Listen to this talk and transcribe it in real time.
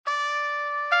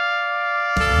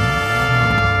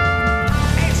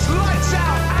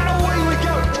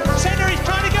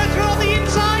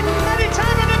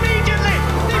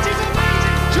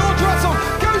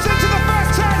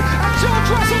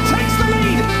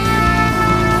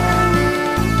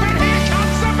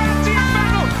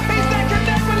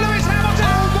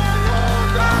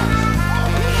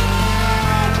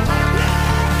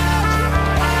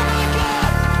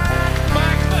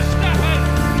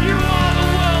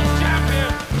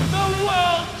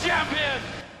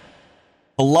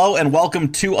Hello and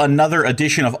welcome to another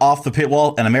edition of Off the Pit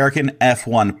Wall, an American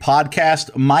F1 podcast.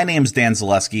 My name's Dan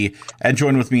Zaleski, and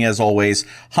joined with me as always,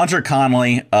 Hunter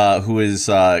Connolly, who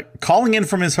is calling in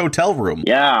from his hotel room.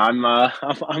 Yeah, I'm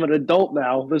an adult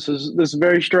now. This is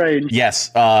very strange.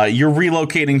 Yes, you're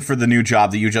relocating for the new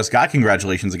job that you just got.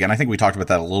 Congratulations again. I think we talked about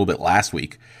that a little bit last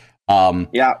week.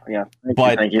 Yeah.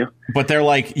 Thank you. But they're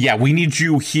like, yeah, we need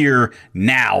you here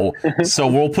now, so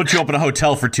we'll put you up in a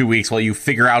hotel for 2 weeks while you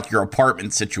figure out your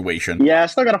apartment situation. Yeah, I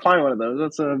still got to find one of those.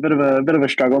 That's a bit of a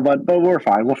struggle, but we're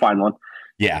fine. We'll find one.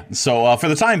 Yeah. So for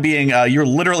the time being, you're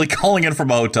literally calling in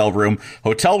from a hotel room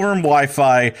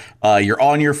Wi-Fi. You're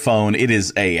on your phone. It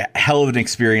is a hell of an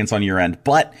experience on your end,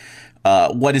 but.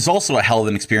 What is also a hell of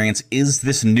an experience is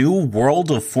this new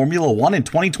world of Formula One in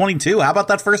 2022. How about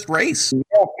that first race?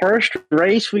 Yeah, first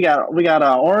race. We got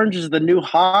Orange is the new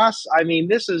Haas. I mean,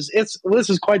 this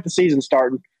is quite the season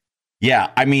starting. Yeah,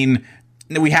 I mean,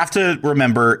 we have to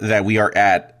remember that we're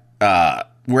at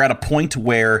a point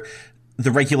where the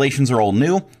regulations are all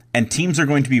new. And teams are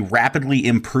going to be rapidly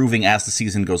improving as the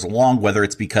season goes along, whether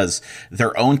it's because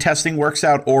their own testing works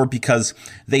out or because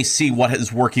they see what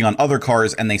is working on other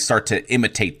cars and they start to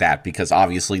imitate that, because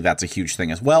obviously that's a huge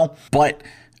thing as well. But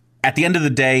at the end of the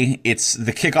day, it's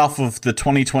the kickoff of the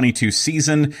 2022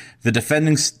 season. The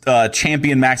defending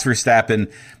champion Max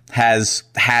Verstappen has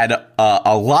had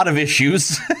a lot of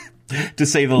issues, to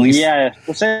say the least. Yeah,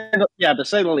 to say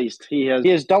the least. He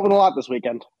has dealt with a lot this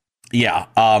weekend. Yeah,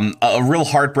 a real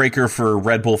heartbreaker for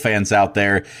Red Bull fans out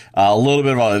there. A little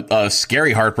bit of a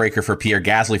scary heartbreaker for Pierre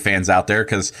Gasly fans out there,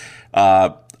 because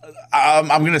I'm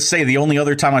going to say the only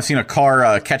other time I've seen a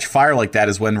car catch fire like that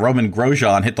is when Roman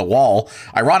Grosjean hit the wall,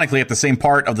 ironically at the same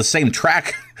part of the same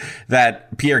track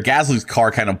that Pierre Gasly's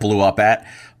car kind of blew up at.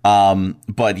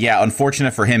 But yeah,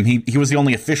 unfortunate for him. He was the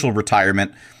only official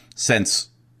retirement since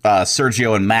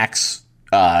Sergio and Max,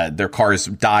 their cars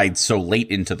died so late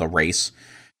into the race.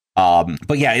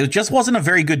 But yeah, it just wasn't a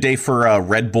very good day for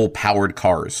Red Bull powered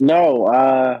cars.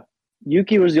 No,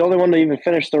 Yuki was the only one to even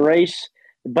finish the race.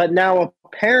 But now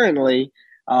apparently,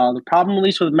 the problem, at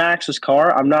least with Max's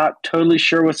car, I'm not totally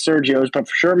sure with Sergio's, but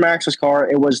for sure Max's car,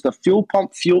 it was the fuel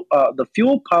pump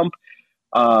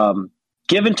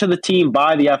given to the team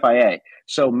by the FIA.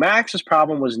 So Max's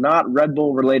problem was not Red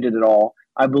Bull related at all.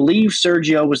 I believe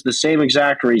Sergio was the same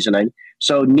exact reasoning.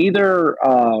 So neither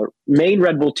main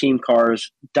Red Bull team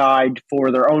cars died for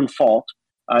their own fault.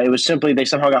 It was simply they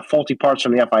somehow got faulty parts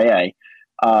from the FIA.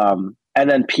 And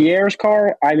then Pierre's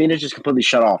car, I mean, it's just completely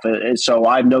shut off. So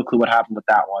I have no clue what happened with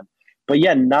that one. But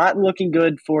yeah, not looking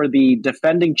good for the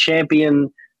defending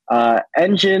champion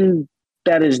engine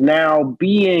that is now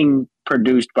being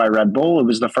produced by Red Bull. It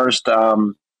was the first.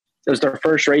 It was their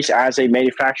first race as a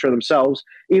manufacturer themselves,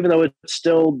 even though it's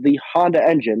still the Honda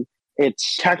engine.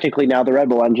 It's technically now the Red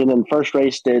Bull engine, and first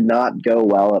race did not go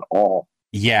well at all.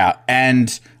 Yeah,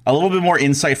 and a little bit more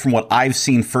insight from what I've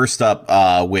seen first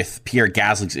up with Pierre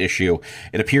Gasly's issue.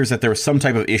 It appears that there was some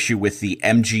type of issue with the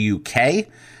MGU-K,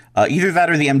 either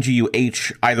that or the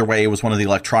MGU-H. Either way, it was one of the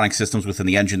electronic systems within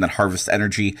the engine that harvests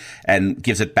energy and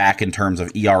gives it back in terms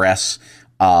of ERS.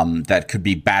 That could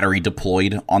be battery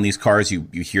deployed on these cars. You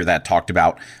hear that talked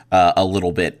about a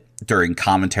little bit during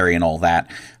commentary and all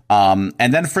that.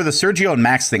 And then for the Sergio and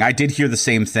Max thing, I did hear the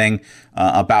same thing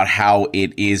about how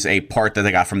it is a part that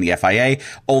they got from the FIA.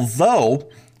 Although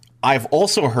I've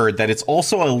also heard that it's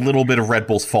also a little bit of Red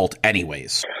Bull's fault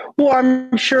anyways. Well,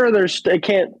 I'm sure all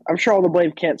the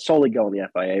blame can't solely go on the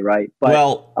FIA, right?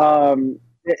 But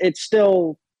it's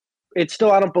still I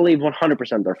don't believe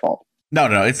 100% their fault.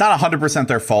 No, it's not 100%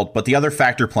 their fault, but the other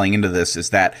factor playing into this is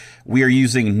that we are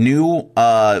using new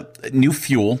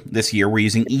fuel this year. We're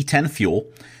using E10 fuel,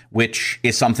 which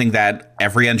is something that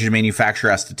every engine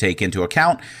manufacturer has to take into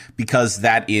account, because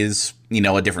that is,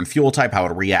 a different fuel type, how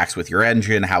it reacts with your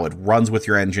engine, how it runs with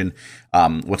your engine,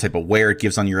 what type of wear it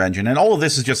gives on your engine. And all of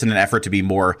this is just in an effort to be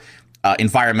more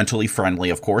environmentally friendly,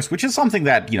 of course, which is something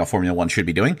that, Formula One should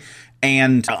be doing.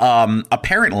 And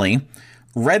apparently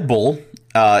Red Bull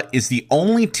is the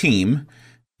only team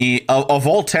of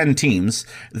all 10 teams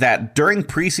that during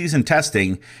preseason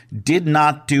testing did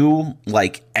not do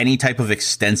like any type of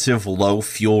extensive low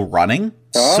fuel running.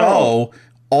 Oh. So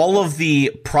all of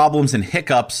the problems and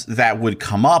hiccups that would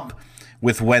come up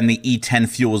with when the E10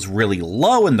 fuel is really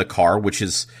low in the car, which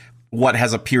is what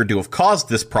has appeared to have caused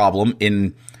this problem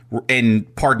in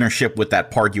partnership with that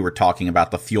part you were talking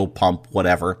about, the fuel pump,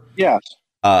 whatever. Yes.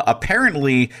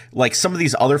 Apparently, like, some of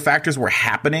these other factors were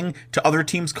happening to other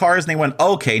teams' cars, and they went,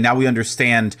 okay, now we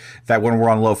understand that when we're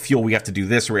on low fuel, we have to do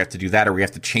this, or we have to do that, or we have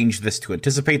to change this to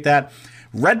anticipate that.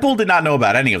 Red Bull did not know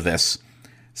about any of this.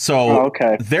 So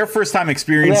okay. their first time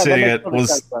experiencing it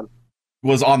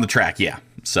was on the track. Yeah.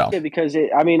 So yeah, because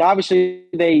obviously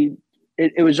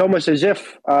it was almost as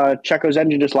if Checo's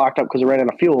engine just locked up because it ran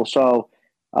out of fuel. So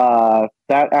that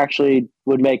actually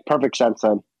would make perfect sense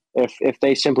then. If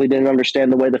they simply didn't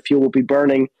understand the way the fuel will be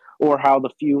burning or how the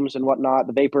fumes and whatnot,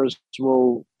 the vapors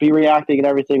will be reacting and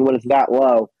everything when it's that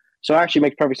low. So it actually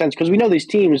makes perfect sense because we know these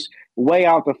teams weigh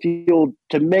out the fuel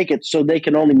to make it so they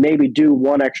can only maybe do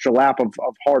one extra lap of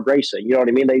hard racing. You know what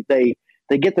I mean?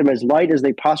 They get them as light as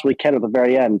they possibly can at the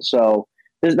very end. So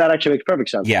that actually makes perfect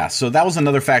sense. Yeah, so that was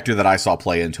another factor that I saw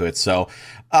play into it. So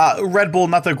Red Bull,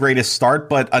 not the greatest start,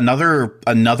 but another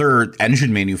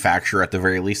engine manufacturer at the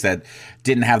very least that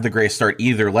didn't have the greatest start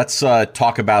either. Let's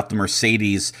talk about the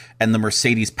Mercedes and the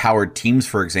Mercedes-powered teams,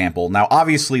 for example. Now,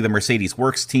 obviously, the Mercedes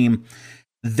Works team,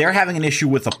 they're having an issue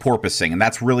with the porpoising, and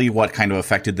that's really what kind of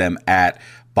affected them at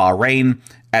Bahrain.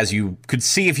 As you could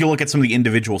see, if you look at some of the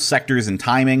individual sectors and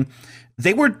timing,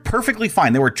 they were perfectly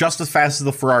fine. They were just as fast as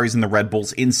the Ferraris and the Red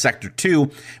Bulls in Sector 2,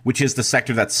 which is the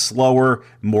sector that's slower,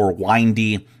 more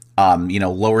windy,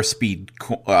 lower speed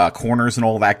corners and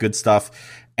all that good stuff.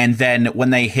 And then when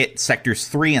they hit Sectors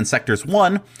 3 and Sectors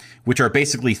 1, which are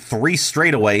basically 3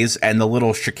 straightaways and the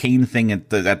little chicane thing at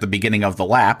the beginning of the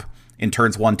lap in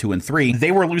turns 1, 2, and 3,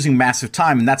 they were losing massive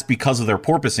time, and that's because of their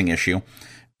porpoising issue.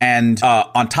 And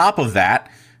on top of that,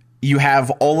 you have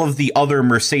all of the other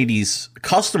Mercedes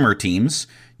customer teams.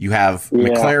 You have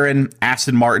McLaren,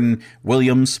 Aston Martin,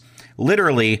 Williams.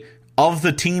 Literally, of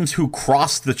the teams who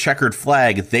crossed the checkered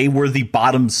flag, they were the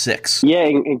bottom 6. Yeah,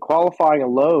 in qualifying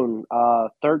alone,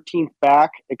 13th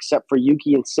back, except for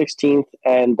Yuki in 16th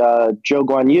and Zhou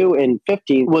Guanyu in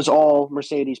 15th, was all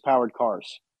Mercedes-powered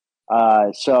cars.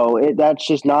 So that's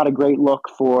just not a great look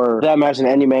for them as an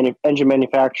engine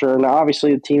manufacturer. Now,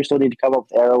 obviously, the team still need to come up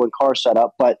with aero and car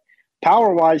setup, but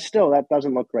power-wise, still, that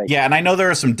doesn't look great. Yeah, and I know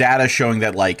there are some data showing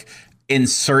that, like, in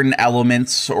certain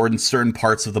elements or in certain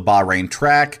parts of the Bahrain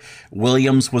track,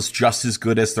 Williams was just as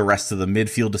good as the rest of the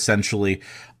midfield, essentially.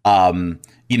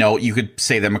 You could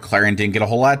say that McLaren didn't get a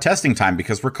whole lot of testing time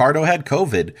because Ricciardo had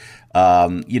COVID,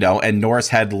 and Norris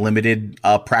had limited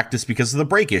practice because of the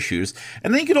brake issues.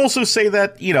 And then you could also say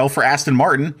that, for Aston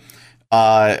Martin,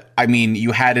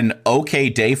 you had an okay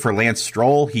day for Lance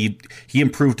Stroll. He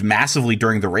improved massively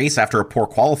during the race after a poor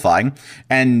qualifying.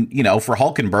 And, for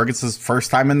Hülkenberg, it's his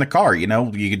first time in the car.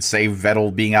 You could say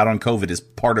Vettel being out on COVID is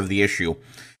part of the issue.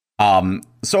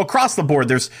 So across the board,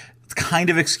 there's kind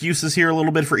of excuses here a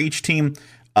little bit for each team,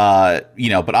 but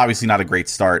obviously not a great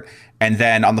start. And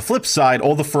then on the flip side,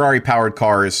 all the Ferrari-powered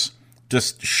cars,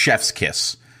 just chef's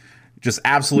kiss. Just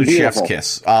absolute Beautiful.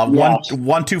 Chef's kiss.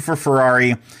 1-2 for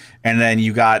Ferrari. And then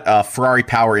you got Ferrari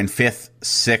power in 5th,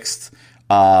 6th,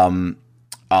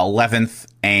 11th,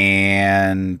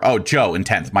 and Joe in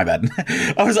 10th. My bad.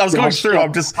 I was going through.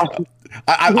 I'm just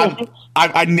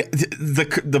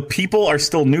the people are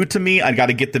still new to me. I got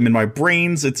to get them in my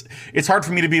brains. It's hard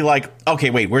for me to be like,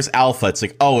 okay, wait, where's Alpha? It's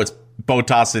like, it's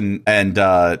Bottas and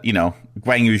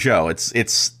Guanyu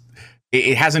Zhou.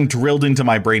 It hasn't drilled into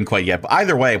my brain quite yet. But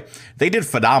either way, they did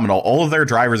phenomenal. All of their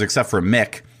drivers except for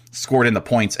Mick scored in the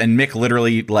points, and Mick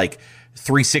literally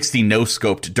 360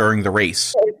 no-scoped during the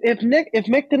race. If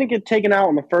Mick didn't get taken out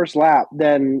on the first lap,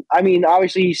 then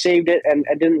obviously he saved it and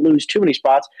didn't lose too many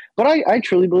spots. But I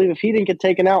truly believe if he didn't get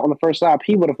taken out on the first lap,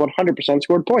 he would have 100%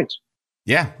 scored points.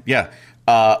 Yeah.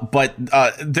 But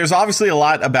there's obviously a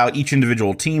lot about each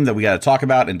individual team that we got to talk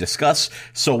about and discuss.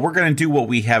 So we're going to do what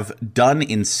we have done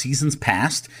in seasons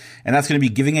past, and that's going to be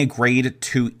giving a grade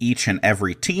to each and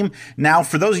every team. Now,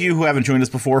 for those of you who haven't joined us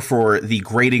before for the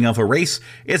grading of a race,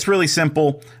 it's really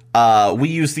simple. We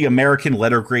use the American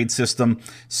letter grade system.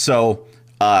 So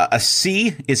a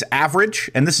C is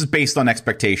average, and this is based on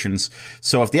expectations.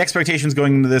 So if the expectations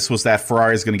going into this was that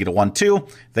Ferrari is going to get a 1-2,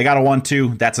 they got a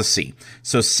 1-2, that's a C.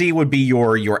 So C would be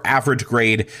your average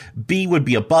grade, B would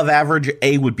be above average,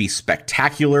 A would be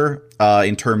spectacular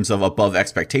in terms of above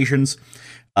expectations,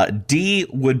 D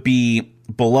would be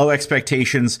below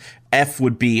expectations, F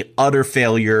would be utter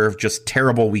failure, just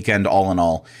terrible weekend all in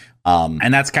all.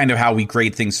 And that's kind of how we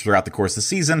grade things throughout the course of the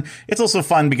season. It's also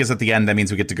fun because at the end, that means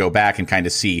we get to go back and kind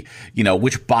of see,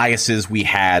 which biases we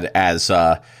had as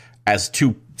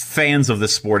two fans of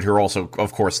this sport who are also,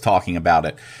 of course, talking about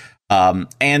it.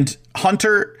 And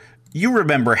Hunter, you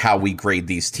remember how we grade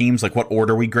these teams, like what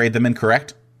order we grade them in,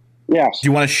 correct? Yes. Do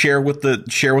you want to share with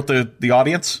the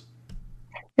audience?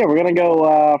 Yeah, we're going to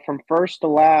go from first to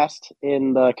last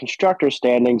in the constructor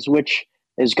standings, which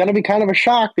is going to be kind of a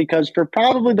shock because for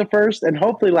probably the first and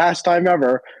hopefully last time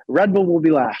ever, Red Bull will be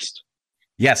last.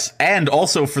 Yes, and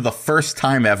also for the first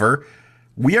time ever,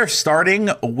 We are starting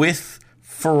with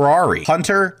Ferrari.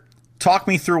 Hunter, talk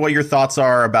me through what your thoughts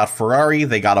are about Ferrari.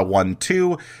 They got a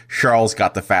 1-2. Charles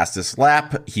got the fastest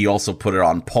lap. He also put it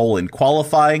on pole in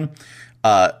qualifying.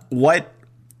 Obviously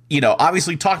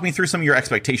talk me through some of your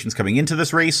expectations coming into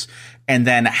this race and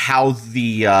then how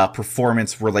the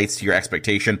performance relates to your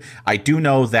expectation. I do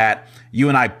know that you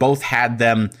and I both had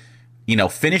them,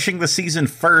 finishing the season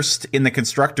first in the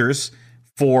constructors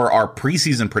for our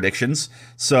preseason predictions.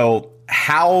 So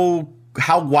how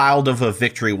wild of a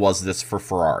victory was this for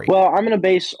Ferrari? Well, I'm going to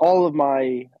base all of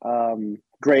my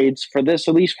grades for this,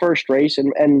 at least first race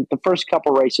and the first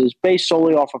couple races, based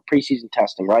solely off of preseason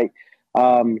testing, right?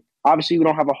 Obviously, we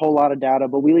don't have a whole lot of data,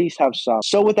 but we at least have some.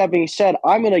 So with that being said,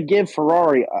 I'm going to give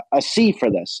Ferrari a C for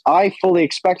this. I fully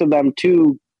expected them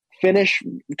to finish,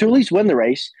 to at least win the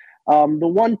race. The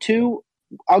 1-2,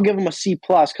 I'll give them a C+,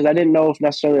 because I didn't know if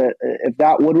necessarily if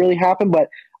that would really happen, but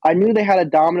I knew they had a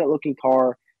dominant-looking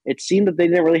car. It seemed that they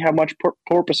didn't really have much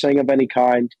porpoising of any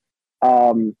kind.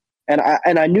 And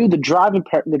I knew the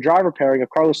driver pairing of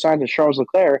Carlos Sainz and Charles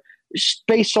Leclerc,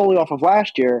 based solely off of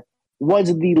last year,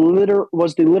 was the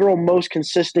literal most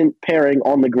consistent pairing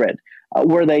on the grid.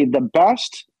 Were they the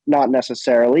best? Not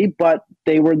necessarily, but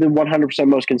they were the 100%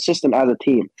 most consistent as a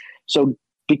team. So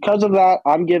because of that,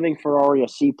 I'm giving Ferrari a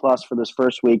C+ for this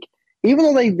first week. Even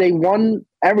though they won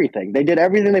everything, they did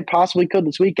everything they possibly could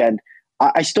this weekend.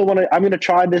 I still want to. I'm going to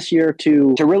try this year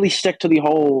to really stick to the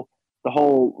whole.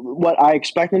 What I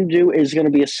expect them to do is going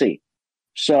to be a C.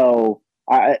 So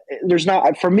there's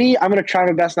not for me. I'm going to try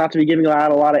my best not to be giving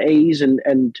out a lot of A's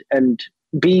and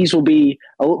B's will be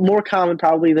a little more common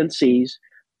probably than C's.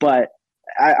 But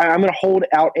I'm going to hold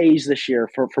out A's this year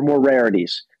for more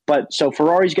rarities. But so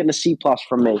Ferrari's getting a C+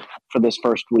 from me for this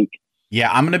first week. Yeah,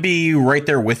 I'm going to be right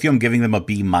there with you. I'm giving them a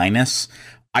B-.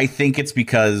 I think it's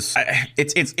because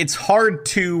it's hard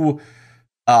to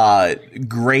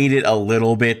grade it a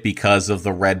little bit because of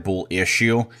the Red Bull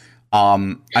issue.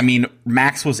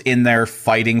 Max was in there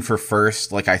fighting for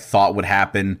first, like I thought would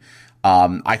happen.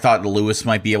 I thought Lewis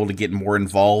might be able to get more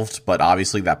involved, but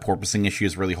obviously that porpoising issue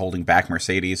is really holding back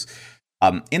Mercedes.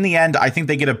 In the end, I think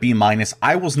they get a B-.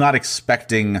 I was not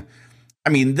expecting.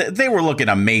 They were looking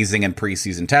amazing in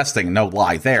preseason testing, no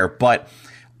lie there, but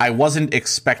I wasn't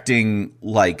expecting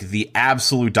like the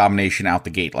absolute domination out the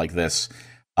gate like this.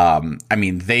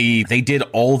 They did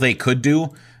all they could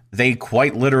do. They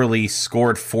quite literally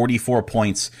scored 44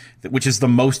 points, which is the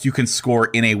most you can score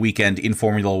in a weekend in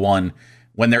Formula One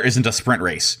when there isn't a sprint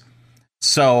race.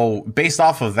 So based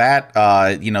off of that,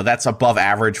 that's above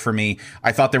average for me.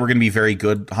 I thought they were going to be very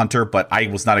good, Hunter, but I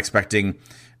was not expecting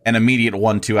an immediate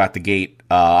 1-2 out the gate.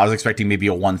 I was expecting maybe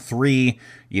a 1-3,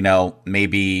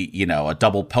 maybe, a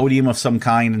double podium of some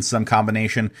kind in some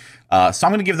combination. So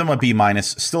I'm going to give them a B-.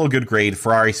 Still a good grade.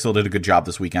 Ferrari still did a good job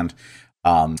this weekend.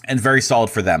 And very solid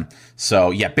for them.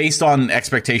 So yeah, based on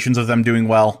expectations of them doing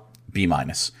well, B-.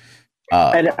 And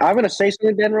I'm going to say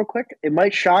something, Dan, real quick. It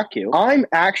might shock you. I'm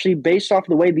actually, based off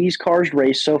the way these cars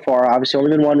race so far, obviously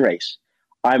only been one race,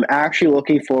 I'm actually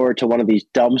looking forward to one of these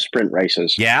dumb sprint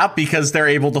races. Yeah, because they're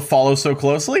able to follow so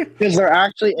closely? Because they're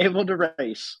actually able to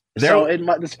race. So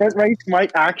the sprint race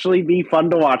might actually be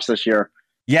fun to watch this year.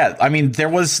 Yeah, there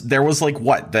was like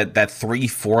what, that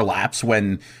 3-4 laps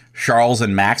when Charles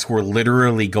and Max were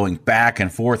literally going back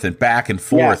and forth and back and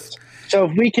forth. Yes. So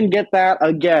if we can get that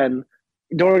again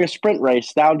during a sprint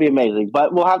race, that would be amazing.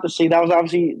 But we'll have to see. That was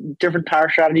obviously different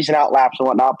power strategies and out laps and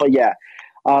whatnot. But yeah.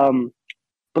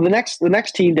 But the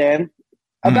next team, Dan,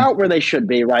 about where they should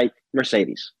be, right?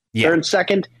 Mercedes. Yeah. They're in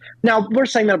second. Now, we're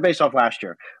saying that based off last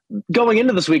year. Going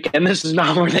into this weekend, this is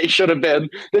not where they should have been.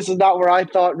 This is not where I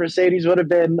thought Mercedes would have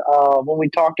been when we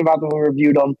talked about them, when we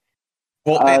reviewed them.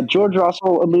 Well, George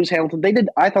Russell and Lewis Hamilton,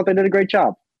 I thought they did a great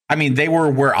job. They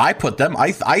were where I put them.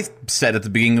 I said at the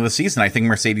beginning of the season, I think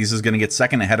Mercedes is going to get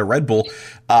second ahead of Red Bull.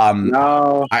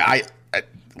 No.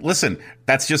 Listen,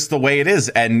 that's just the way it is.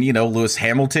 And, Lewis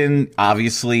Hamilton,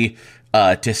 obviously,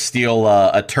 to steal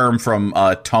a term from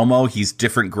Tomo, he's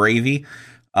different gravy.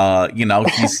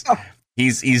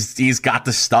 He's got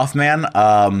the stuff, man.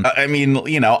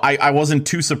 I wasn't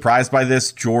too surprised by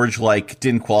this. George,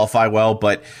 didn't qualify well,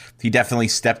 but he definitely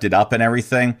stepped it up and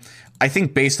everything. I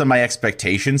think based on my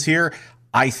expectations here,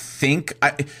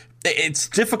 it's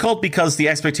difficult because the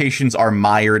expectations are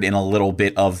mired in a little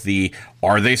bit of the,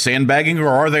 are they sandbagging or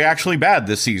are they actually bad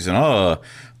this season? But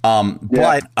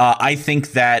I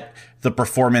think that the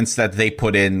performance that they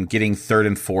put in, getting third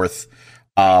and fourth,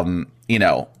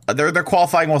 their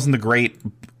qualifying wasn't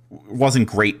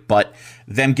great, but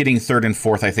them getting third and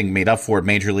fourth, I think, made up for it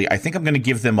majorly. I think I'm going to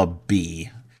give them a B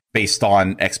based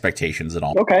on expectations and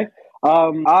all. Okay.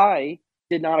 I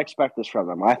did not expect this from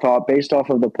them. I thought based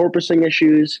off of the porpoising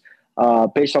issues,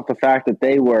 based off the fact that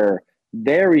they were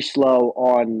very slow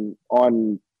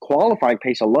on qualifying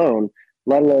pace alone,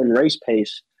 let alone race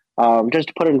pace. Just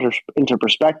to put it into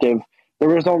perspective, there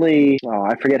was only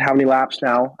I forget how many laps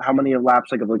now, how many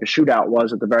laps like a shootout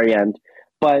was at the very end,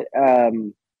 but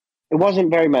it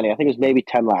wasn't very many. I think it was maybe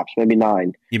 10 laps, maybe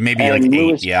 9. Maybe and like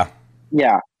Lewis, 8, yeah.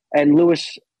 Yeah, and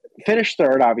Lewis finished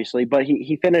third, obviously, but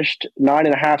he finished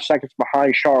 9.5 seconds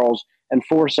behind Charles and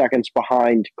 4 seconds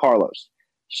behind Carlos.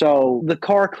 So the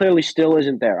car clearly still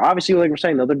isn't there. Obviously, like we're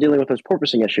saying, though, they're dealing with those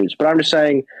porpoising issues. But I'm just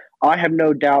saying, I have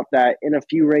no doubt that in a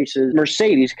few races,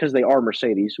 Mercedes, because they are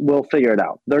Mercedes, will figure it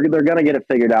out. They're going to get it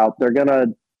figured out. They're going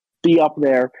to be up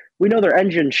there. We know their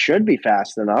engine should be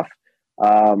fast enough.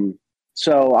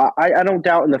 So I don't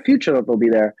doubt in the future that they'll be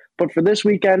there. But for this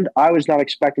weekend, I was not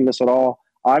expecting this at all.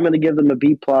 I'm going to give them a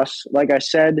B+. Like I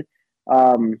said,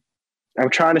 I'm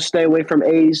trying to stay away from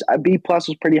A's. A B+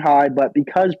 is pretty high, but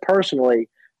because personally,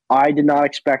 I did not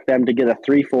expect them to get a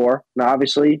 3-4. Now,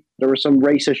 obviously, there were some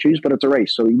race issues, but it's a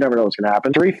race, so you never know what's going to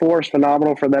happen. 3-4 is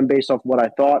phenomenal for them based off what I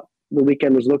thought the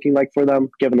weekend was looking like for them,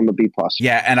 giving them a B+.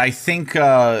 Yeah, and I think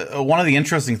one of the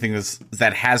interesting things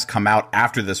that has come out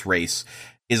after this race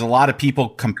is a lot of people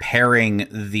comparing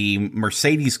the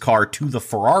Mercedes car to the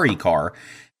Ferrari car,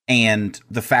 and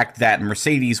the fact that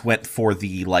Mercedes went for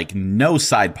the no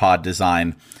side pod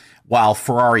design, while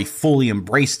Ferrari fully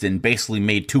embraced and basically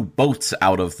made two boats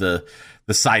out of the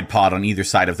side pod on either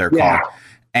side of their car.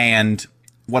 And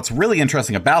what's really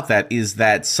interesting about that is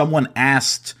that someone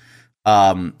asked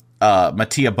Mattia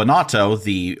Bonotto,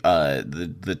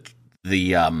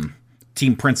 the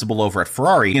team principal over at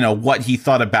Ferrari, what he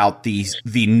thought about the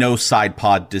no side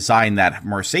pod design that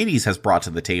Mercedes has brought to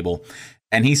the table.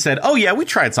 And he said, "Oh yeah, we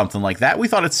tried something like that. We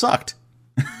thought it sucked."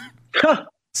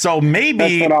 So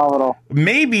maybe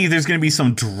there's going to be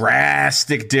some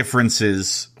drastic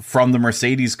differences from the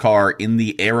Mercedes car in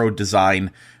the aero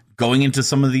design going into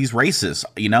some of these races.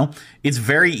 It's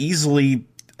very easy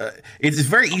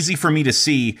for me to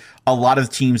see a lot of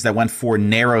teams that went for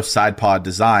narrow side pod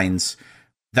designs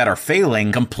that are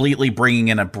failing, completely bringing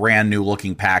in a brand new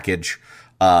looking package,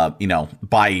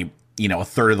 by a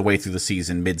third of the way through the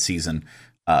season, mid-season.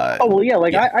 I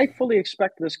fully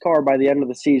expect this car by the end of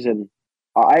the season.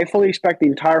 I fully expect the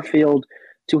entire field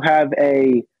to have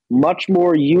a much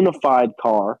more unified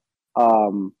car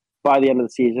by the end of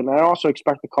the season. I also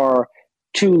expect the car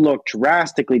to look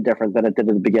drastically different than it did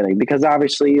at the beginning, because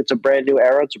obviously it's a brand new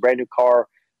era, it's a brand new car.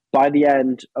 By the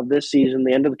end of this season,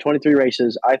 the end of the 23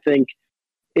 races, I think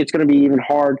it's going to be even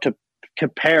hard to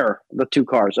compare the two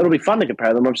cars. It'll be fun to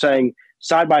compare them. I'm saying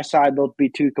side by side, they'll be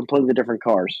two completely different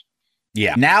cars.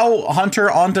 Yeah. Now,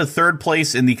 Hunter, on to third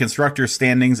place in the constructors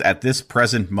standings at this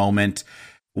present moment.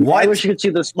 I wish you could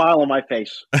see the smile on my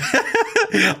face.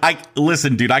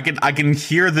 Listen, dude, I can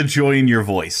hear the joy in your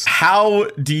voice. How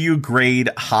do you grade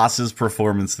Haas's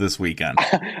performance this weekend?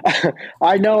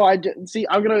 I know. I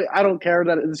don't care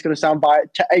that it's going to sound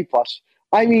biased to A+.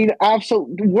 I mean,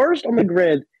 absolute worst on the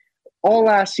grid all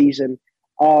last season.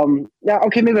 Now,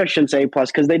 okay, maybe I shouldn't say A+,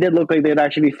 because they did look like they'd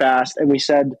actually be fast, and we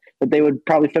said that they would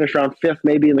probably finish around 5th,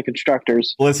 maybe in the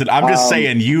constructors. Listen, I'm just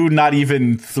saying, you not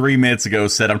even 3 minutes ago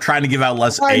said I'm trying to give out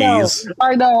less A's.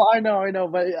 I know,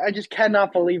 but I just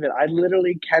cannot believe it. I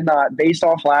literally cannot, based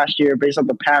off last year, based off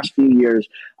the past few years,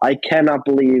 I cannot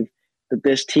believe that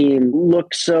this team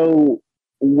looked so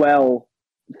well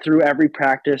through every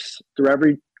practice, through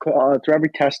every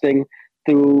testing,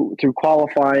 through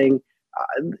qualifying.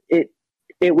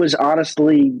 It was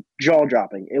honestly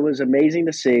jaw-dropping. It was amazing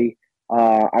to see.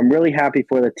 I'm really happy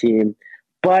for the team.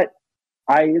 But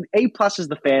A+ is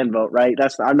the fan vote, right?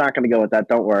 I'm not going to go with that.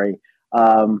 Don't worry.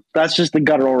 That's just the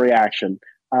guttural reaction.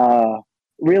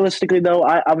 Realistically, though,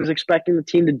 I was expecting the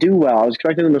team to do well. I was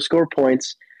expecting them to score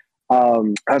points. I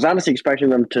was honestly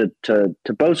expecting them to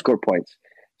both score points.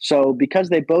 So because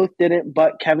they both didn't,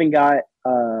 but Kevin got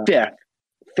 5th.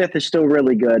 5th is still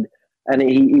really good. And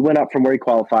he went up from where he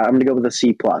qualified. I'm going to go with a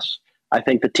C+. I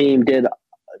think the team did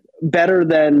better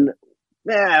than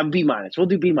B-. We'll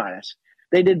do B-.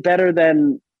 They did better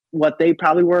than what they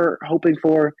probably were hoping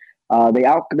for. They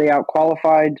out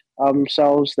qualified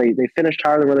themselves. They finished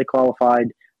higher than where they qualified.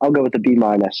 I'll go with the B-.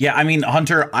 Yeah, I mean,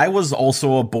 Hunter, I was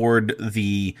also aboard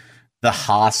the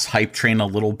Haas hype train a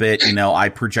little bit. I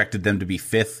projected them to be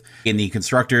 5th in the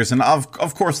constructors. And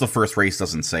of course, the first race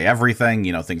doesn't say everything.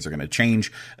 Things are going to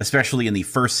change, especially in the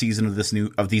first season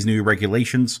of these new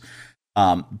regulations.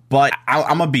 But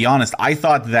I'm going to be honest. I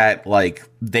thought that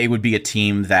they would be a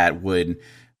team that would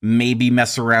maybe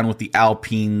mess around with the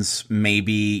Alpines,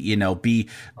 maybe,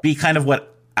 be kind of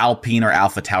what Alpine or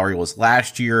AlphaTauri was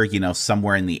last year,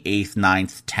 somewhere in the 8th,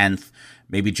 9th, 10th,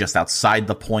 maybe just outside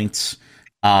the points.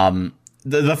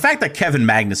 The fact that Kevin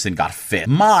Magnussen got 5th,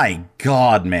 my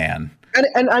God, man.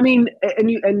 And I mean,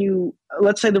 and you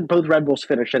let's say that both Red Bulls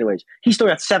finished anyways. He still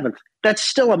got 7th. That's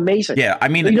still amazing. Yeah, I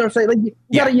mean, you know what I'm saying? Like,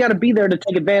 you gotta be there to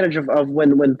take advantage of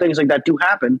when things like that do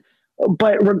happen.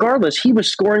 But regardless, he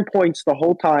was scoring points the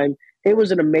whole time. It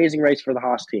was an amazing race for the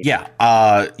Haas team. Yeah.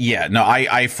 No,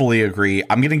 I fully agree.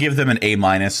 I'm going to give them an A-.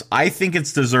 I think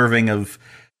it's deserving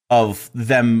of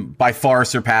them by far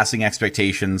surpassing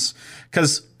expectations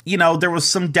because, there was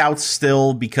some doubts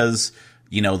still because,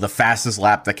 the fastest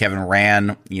lap that Kevin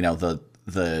ran,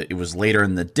 it was later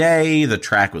in the day, the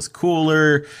track was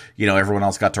cooler, everyone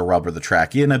else got to rubber the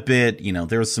track in a bit,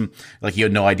 there was some, you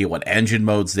had no idea what engine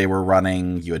modes they were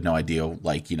running, you had no idea,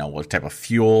 what type of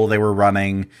fuel they were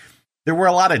running. There were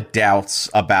a lot of doubts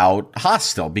about Haas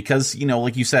still because,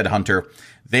 like you said, Hunter,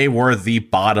 they were the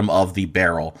bottom of the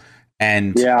barrel.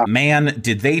 And man,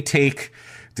 did they take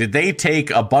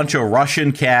a bunch of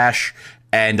Russian cash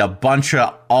and a bunch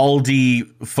of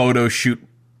Aldi photo shoot,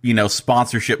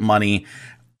 sponsorship money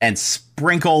and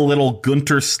sprinkle a little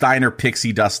Gunter Steiner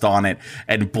pixie dust on it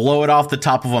and blow it off the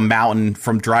top of a mountain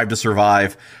from Drive to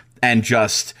Survive and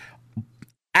just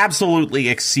absolutely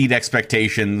exceed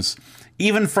expectations,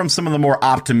 even from some of the more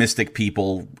optimistic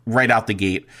people right out the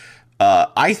gate.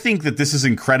 I think that this is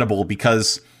incredible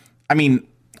because, I mean,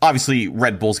 obviously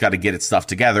Red Bull's got to get its stuff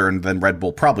together, and then Red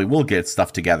Bull probably will get its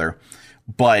stuff together.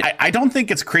 But I don't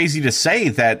think it's crazy to say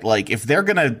that, if they're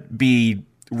going to be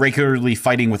regularly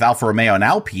fighting with Alfa Romeo and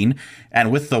Alpine,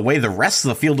 and with the way the rest of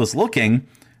the field is looking,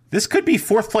 this could be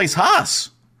 4th place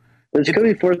Haas. This could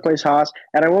be 4th place Haas.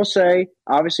 And I will say,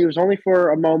 obviously, it was only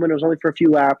for a moment. It was only for a few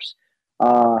laps.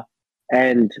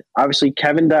 And obviously,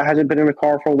 Kevin hasn't been in a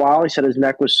car for a while. He said his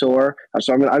neck was sore.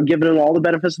 So I'm giving him all the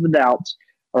benefits of the doubts.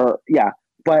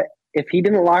 But if he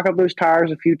didn't lock up those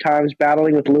tires a few times,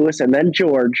 battling with Lewis and then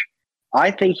George, I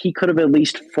think he could have at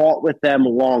least fought with them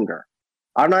longer.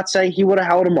 I'm not saying he would have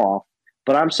held them off,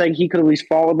 but I'm saying he could at least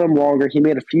fought with them longer. He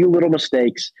made a few little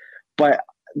mistakes, but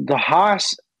the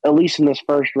Haas, at least in this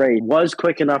first race, was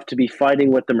quick enough to be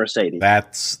fighting with the Mercedes.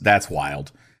 That's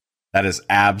wild. That is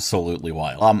absolutely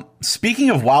wild. Speaking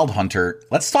of Wild, Hunter,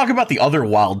 let's talk about the other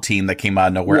wild team that came out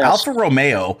of nowhere. Yes. Alfa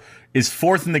Romeo is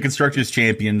 4th in the Constructors'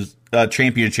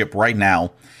 Championship right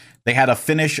now. They had a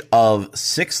finish of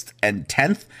 6th and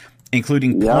 10th,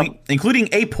 including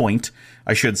a point,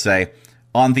 I should say,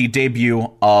 on the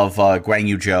debut of Guan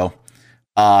Yu Zhou.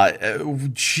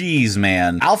 Jeez,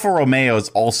 man. Alfa Romeo has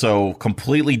also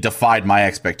completely defied my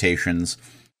expectations.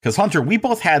 Because, Hunter, we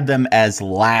both had them as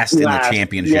last in the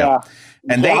championship. Yeah.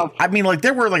 And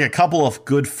there were a couple of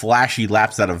good flashy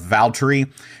laps out of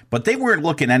Valtteri, but they weren't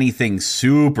looking anything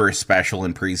super special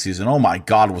in preseason. Oh my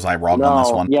God, was I wrong on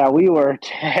this one? Yeah, we were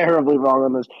terribly wrong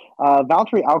on this.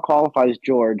 Valtteri outqualifies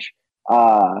George.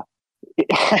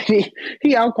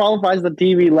 He outqualifies the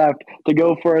team he left to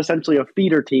go for essentially a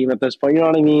feeder team at this point. You know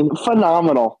what I mean?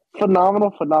 Phenomenal.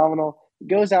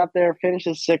 Goes out there,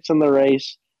 finishes 6th in the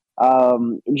race.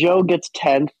 Joe gets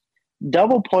 10th.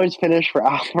 Double points finish for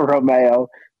Alfa Romeo.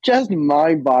 Just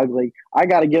mind-boggling. I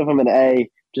got to give him an A,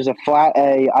 just a flat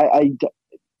A.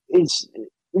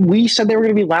 We said they were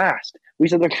going to be last. We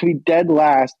said they're going to be dead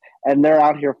last, and they're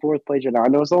out here 4th place right now. I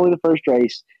know it's only the first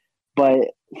race, but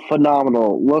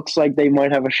phenomenal. Looks like they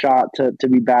might have a shot to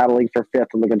be battling for 5th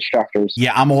in the Constructors.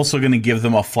 Yeah, I'm also going to give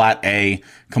them a flat A.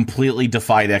 Completely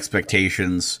defied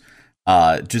expectations.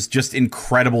 Just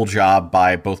incredible job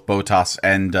by both Bottas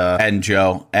and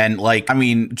Joe.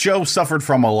 And Joe suffered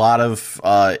from a lot of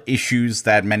issues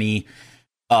that many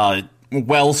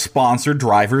well-sponsored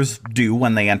drivers do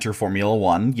when they enter Formula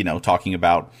One. Talking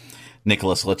about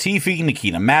Nicholas Latifi,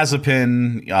 Nikita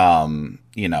Mazepin,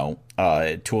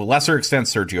 to a lesser extent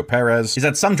Sergio Perez. Is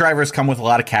that some drivers come with a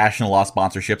lot of cash and a lot of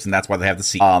sponsorships, and that's why they have the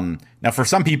seat. Now, for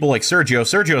some people like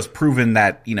Sergio has proven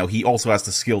that he also has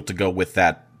the skill to go with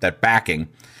that backing,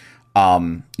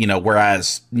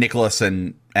 whereas Nicholas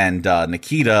and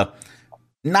Nikita,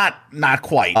 not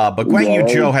quite. But Guan Yu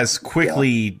Zhou has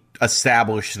quickly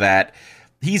established that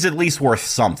he's at least worth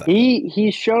something.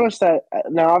 He showed us that.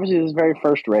 Now, obviously, this is his very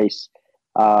first race.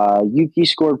 Yuki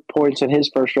scored points in his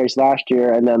first race last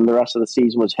year, and then the rest of the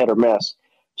season was hit or miss.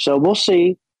 So we'll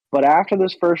see. But after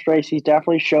this first race, he's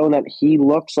definitely shown that he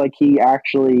looks like he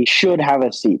actually should have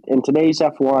a seat. In today's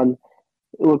F1,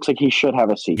 it looks like he should have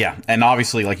a seat. Yeah, and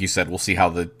obviously, like you said, we'll see how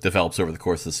that develops over the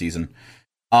course of the season.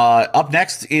 Up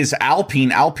next is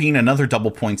Alpine. Alpine, another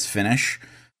double points finish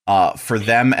for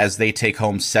them as they take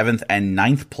home 7th and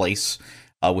 9th place,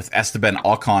 with Esteban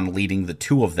Ocon leading the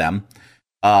two of them.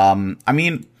 I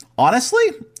mean, honestly,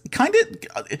 kind of,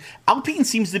 Alpine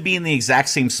seems to be in the exact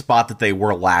same spot that they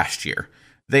were last year.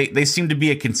 They seem to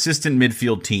be a consistent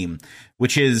midfield team,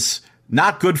 which is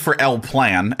not good for El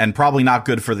Plan and probably not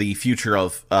good for the future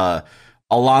of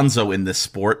Alonso in this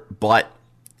sport. But,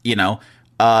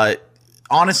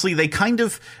 honestly, they kind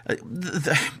of,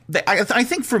 I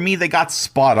think for me, they got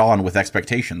spot on with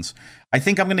expectations. I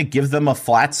think I'm going to give them a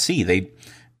flat C. They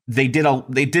did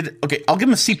okay. I'll give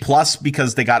them a C plus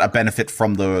because they got a benefit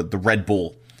from the Red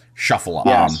Bull shuffle.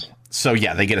 Yes. So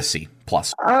yeah, they get a C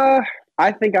plus.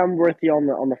 I think I'm with you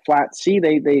on the flat C.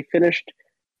 They finished.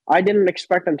 I didn't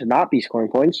expect them to not be scoring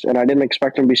points, and I didn't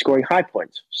expect them to be scoring high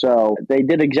points. So they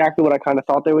did exactly what I kind of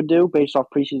thought they would do based off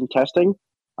preseason testing.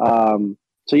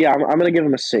 So yeah, I'm going to give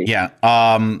them a C. Yeah.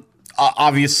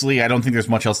 Obviously, I don't think there's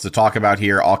much else to talk about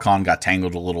here. Ocon got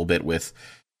tangled a little bit with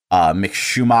Mick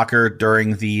Schumacher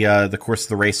during the course of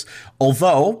the race.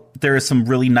 Although there is some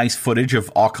really nice footage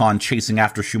of Ocon chasing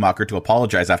after Schumacher to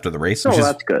apologize after the race.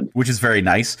 That's good. Which is very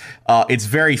nice. It's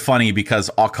very funny because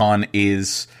Ocon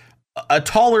is a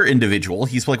taller individual.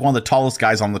 He's like one of the tallest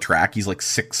guys on the track. He's like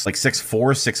 6'4",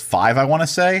 6'5", I want to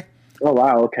say. Oh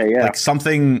wow. Okay. Yeah. Like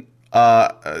something.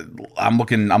 I'm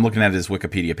looking at his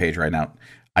Wikipedia page right now.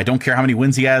 I don't care how many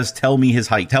wins he has. Tell me his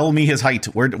height. Tell me his height.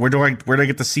 Where do I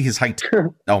get to see his height?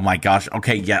 Oh my gosh.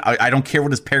 Okay, yeah. I don't care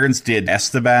what his parents did.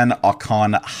 Esteban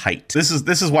Ocon height. This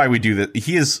is why we do that.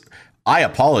 He is. I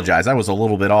apologize. I was a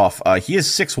little bit off. He is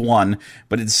 6'1",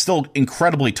 but it's still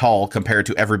incredibly tall compared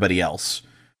to everybody else.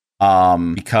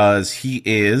 Because he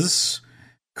is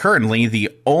currently the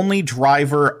only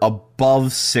driver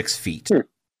above 6 feet.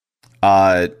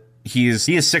 He is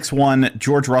 6'1".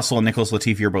 George Russell and Nicholas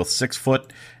Latifi are both 6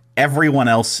 foot. Everyone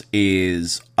else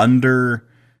is under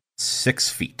 6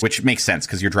 feet, which makes sense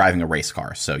because you're driving a race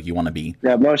car, so you want to be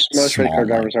most race car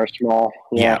drivers are small.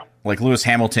 Yeah. Like Lewis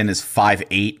Hamilton is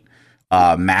 5'8".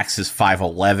 Max is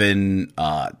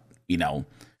 5'11".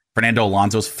 Fernando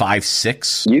Alonso's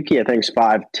 5'6". Yuki, I think, is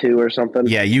 5'2" or something.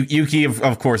 Yeah, Yuki,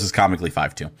 of course, is comically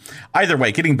 5'2". Either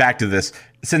way, getting back to this,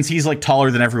 since he's like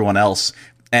taller than everyone else.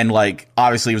 And, like,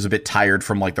 obviously he was a bit tired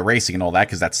from, like, the racing and all that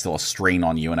because that's still a strain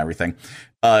on you and everything.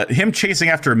 Him chasing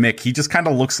after Mick, he just kind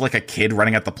of looks like a kid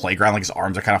running at the playground. Like, his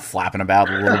arms are kind of flapping about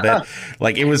a little bit.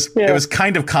 Like, it was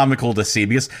kind of comical to see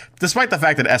because despite the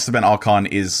fact that Esteban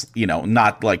Ocon is,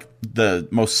 not, like, the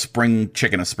most spring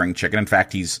chicken of spring chicken. In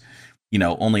fact, he's,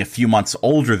 only a few months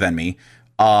older than me.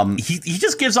 He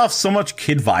just gives off so much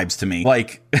kid vibes to me.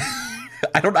 Like...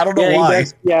 I don't know why.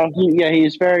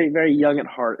 He's very, very young at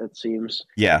heart, it seems.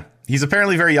 Yeah, he's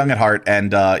apparently very young at heart,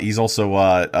 and he's also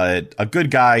a good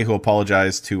guy who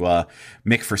apologized to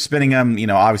Mick for spinning him.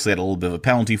 Obviously had a little bit of a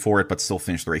penalty for it, but still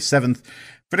finished the race 7th.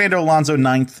 Fernando Alonso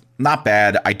 9th, not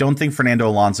bad. I don't think Fernando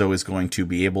Alonso is going to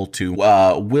be able to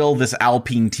will this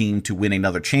Alpine team to win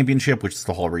another championship, which is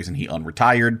the whole reason he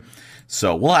unretired.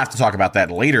 So we'll have to talk about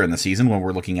that later in the season when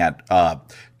we're looking at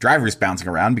drivers bouncing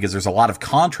around because there's a lot of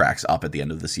contracts up at the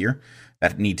end of this year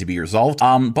that need to be resolved.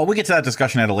 But we'll get to that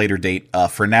discussion at a later date.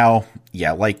 For now,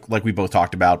 yeah, like we both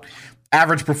talked about,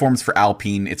 average performance for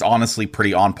Alpine. It's honestly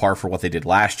pretty on par for what they did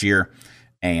last year,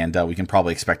 and we can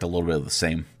probably expect a little bit of the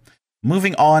same.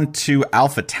 Moving on to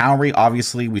AlphaTauri,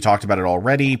 obviously, we talked about it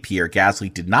already. Pierre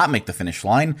Gasly did not make the finish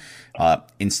line.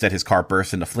 Instead, his car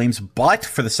burst into flames. But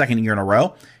for the second year in a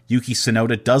row, Yuki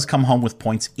Tsunoda does come home with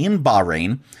points in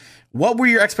Bahrain. What were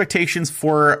your expectations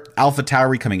for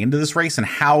AlphaTauri coming into this race, and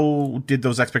how did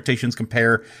those expectations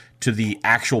compare to the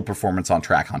actual performance on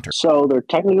Track Hunter? So they're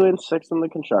technically in 6th in the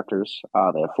constructors.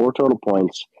 They have 4 total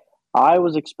points. I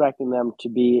was expecting them to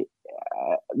be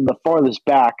the farthest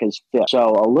back is 5th. So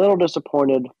a little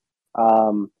disappointed.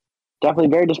 Definitely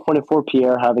very disappointed for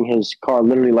Pierre having his car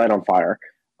literally light on fire.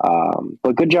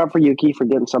 But good job for Yuki for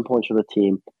getting some points for the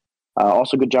team.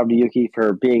 Also good job to Yuki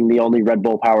for being the only Red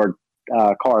Bull powered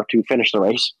car to finish the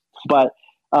race. But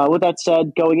with that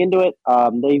said, going into it,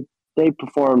 they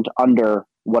performed under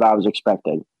what I was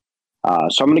expecting.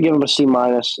 So I'm going to give them a C-.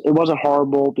 It wasn't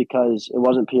horrible because it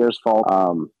wasn't Pierre's fault.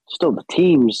 Still the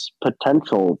team's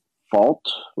potential fault.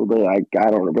 I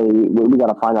don't really, we got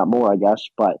to find out more, I guess.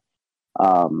 But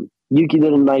Yuki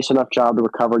did a nice enough job to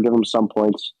recover, give him some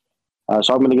points.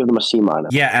 So I'm going to give them a C-.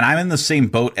 Yeah, and I'm in the same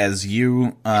boat as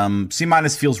you. C-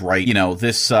 feels right.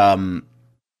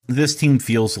 This team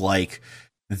feels like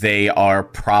they are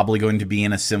probably going to be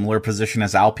in a similar position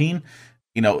as Alpine.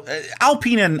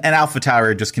 Alpine and AlphaTauri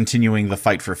are just continuing the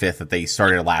fight for 5th that they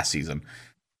started last season.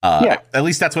 At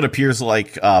least that's what appears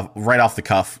like right off the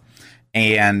cuff.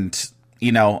 And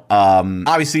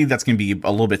Obviously that's going to be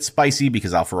a little bit spicy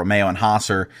because Alfa Romeo and Haas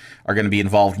are going to be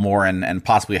involved more and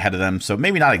possibly ahead of them. So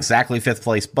maybe not exactly fifth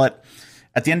place, but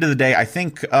at the end of the day, I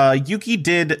think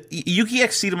Yuki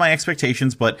exceeded my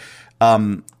expectations, but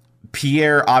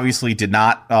Pierre obviously did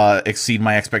not exceed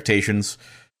my expectations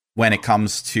when it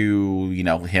comes to,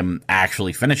 him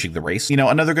actually finishing the race.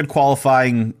 Another good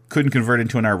qualifying, couldn't convert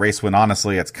into a race win.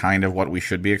 Honestly, it's kind of what we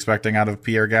should be expecting out of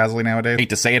Pierre Gasly nowadays. I hate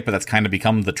to say it, but that's kind of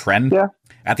become the trend. Yeah.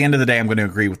 At the end of the day, I'm going to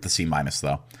agree with the C-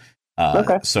 though.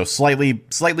 Okay. So slightly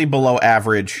below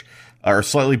average or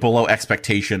slightly below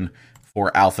expectation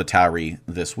for AlphaTauri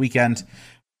this weekend.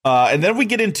 And then we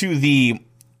get into the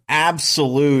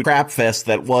absolute crap fest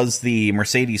that was the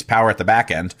Mercedes power at the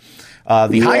back end.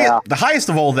 The highest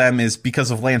of all of them is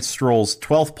because of Lance Stroll's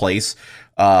 12th place,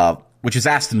 which is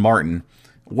Aston Martin.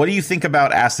 What do you think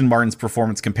about Aston Martin's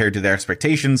performance compared to their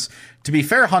expectations? To be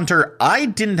fair, Hunter, I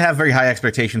didn't have very high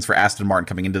expectations for Aston Martin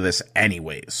coming into this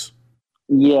anyways.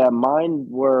 Yeah, mine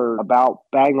were about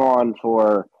bang on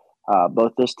for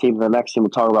both this team and the next team.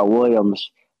 We'll talk about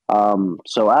Williams.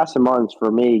 So Aston Martin's,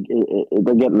 for me,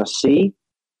 they're getting a C.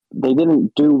 They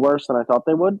didn't do worse than I thought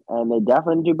they would, and they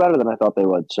definitely didn't do better than I thought they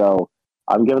would. So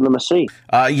I'm giving them a C.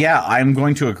 Yeah, I'm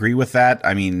going to agree with that.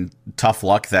 I mean, tough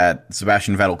luck that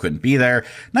Sebastian Vettel couldn't be there.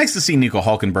 Nice to see Nico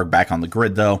Hülkenberg back on the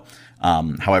grid, though.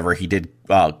 However, he did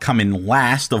come in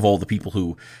last of all the people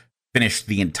who finished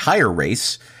the entire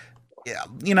race. Yeah,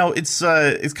 it's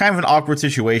kind of an awkward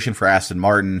situation for Aston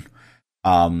Martin.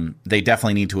 They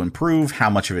definitely need to improve. How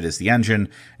much of it is the engine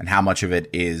and how much of it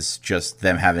is just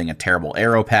them having a terrible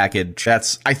aero package?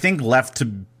 That's, I think, left to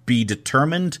be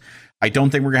determined. I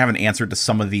don't think we're gonna have an answer to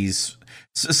some of these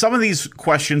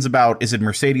questions about, is it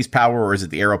Mercedes power or is it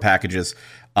the aero packages,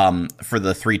 for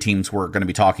the three teams we're going to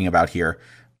be talking about here.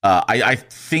 I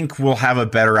think we'll have a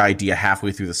better idea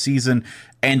halfway through the season,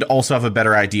 and also have a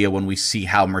better idea when we see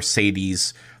how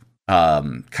Mercedes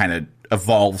kind of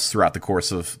evolves throughout the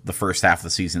course of the first half of the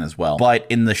season as well. But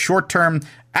in the short term,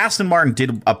 Aston Martin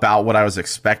did about what I was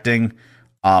expecting.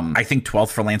 I think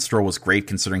 12th for Lance Stroll was great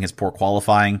considering his poor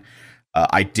qualifying.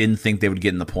 I didn't think they would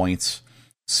get in the points.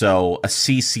 So a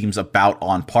C seems about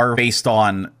on par based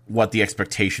on what the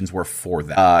expectations were for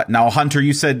them. Now, Hunter,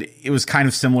 you said it was kind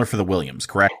of similar for the Williams,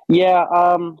 correct? Yeah,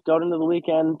 going into the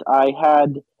weekend,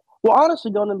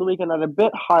 honestly, going into the weekend, I had a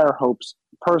bit higher hopes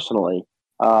personally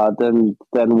than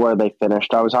where they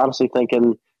finished. I was honestly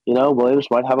thinking, Williams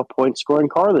might have a point-scoring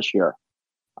car this year.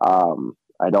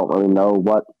 I don't really know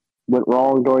what went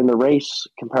wrong during the race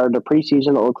compared to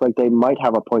preseason. It looked like they might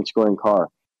have a point-scoring car.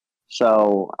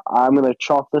 So I'm going to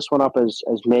chalk this one up as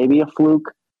maybe a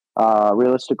fluke.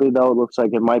 Realistically, though, it looks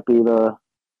like it might be the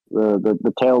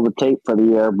tail of the tape for the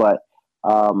year. But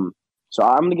so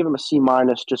I'm going to give them a C-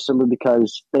 just simply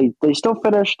because they still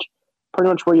finished pretty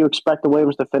much where you expect the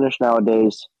Williams to finish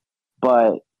nowadays.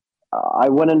 But I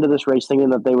went into this race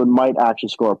thinking that they might actually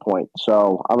score a point.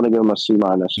 So I'm going to give them a C-.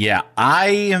 Yeah,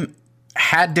 I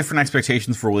had different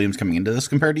expectations for Williams coming into this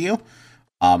compared to you.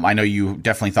 I know you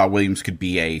definitely thought Williams could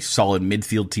be a solid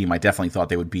midfield team. I definitely thought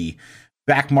they would be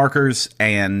back markers.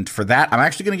 And for that, I'm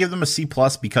actually going to give them a C+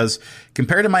 because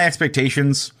compared to my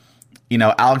expectations,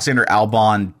 Alexander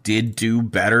Albon did do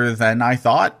better than I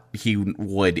thought he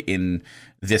would in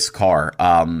this car.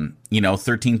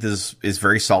 13th is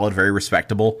very solid, very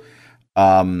respectable.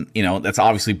 That's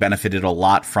obviously benefited a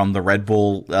lot from the Red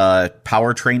Bull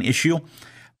powertrain issue,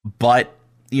 but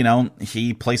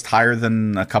he placed higher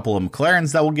than a couple of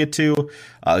McLarens that we'll get to.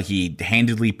 He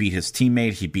handedly beat his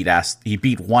teammate. He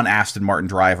beat one Aston Martin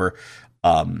driver,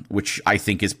 which I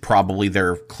think is probably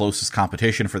their closest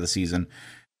competition for the season.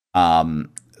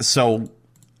 So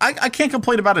I can't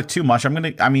complain about it too much. And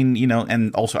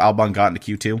also Albon got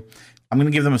into Q2. I'm going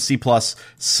to give them a C+,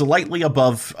 slightly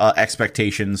above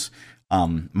expectations.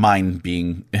 Mine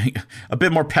being a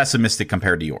bit more pessimistic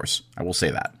compared to yours. I will say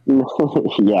that.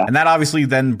 Yeah. And that obviously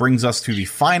then brings us to the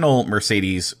final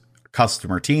Mercedes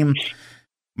customer team.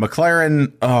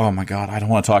 McLaren, oh my God, I don't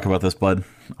want to talk about this, bud.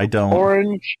 I don't.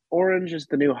 Orange is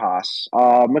the new Haas.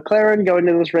 McLaren going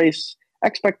into this race,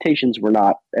 expectations were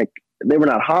not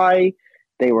high.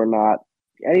 They were not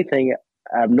anything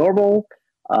abnormal.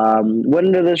 Went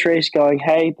into this race going,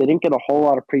 hey, they didn't get a whole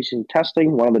lot of preseason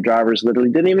testing. One of the drivers literally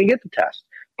didn't even get the test.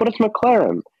 But it's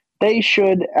McLaren. They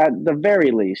should, at the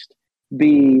very least,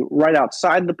 be right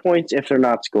outside the points if they're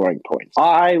not scoring points.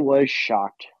 I was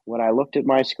shocked when I looked at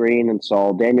my screen and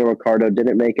saw Daniel Ricciardo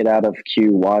didn't make it out of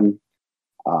Q1.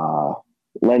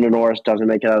 Lando Norris doesn't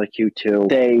make it out of Q2.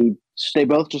 They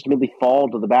both just immediately fall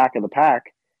to the back of the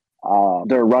pack.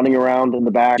 They're running around in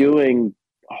the back doing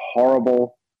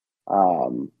horrible.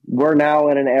 We're now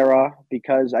in an era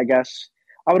because I guess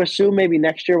I would assume maybe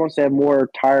next year once they have more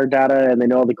tire data and they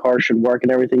know the car should work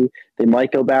and everything, they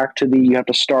might go back to the you have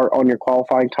to start on your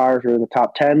qualifying tire if you're in the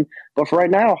top 10. But for right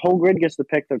now, whole grid gets to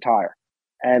pick their tire,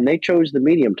 and they chose the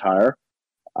medium tire.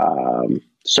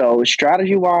 So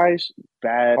strategy wise,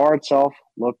 bad. The car itself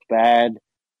looked bad.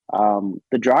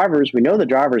 The drivers, we know the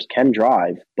drivers can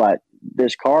drive, but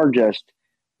this car just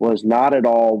was not at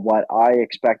all what I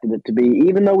expected it to be.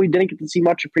 Even though we didn't get to see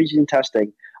much of preseason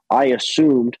testing, I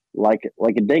assumed, like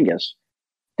a dingus,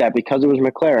 that because it was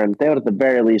McLaren, they would at the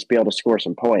very least be able to score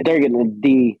some points. They're getting a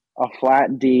D, a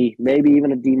flat D, maybe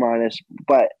even a D minus,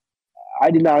 but I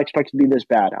did not expect it to be this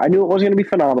bad. I knew it wasn't going to be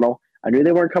phenomenal. I knew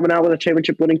they weren't coming out with a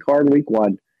championship winning car in week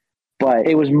one, but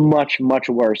it was much, much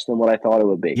worse than what I thought it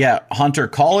would be. Yeah, Hunter,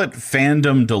 call it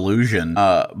fandom delusion.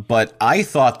 But I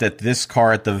thought that this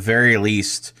car, at the very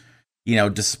least, you know,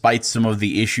 despite some of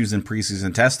the issues in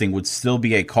preseason testing, would still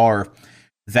be a car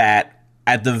that,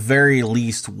 at the very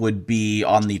least, would be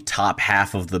on the top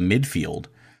half of the midfield.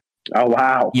 Oh,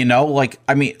 wow. You know,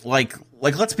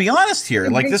 let's be honest here.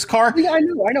 Like, this car, yeah, I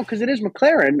know, because it is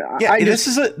McLaren. Yeah, this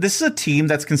is a team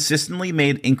that's consistently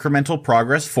made incremental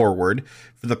progress forward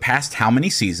for the past how many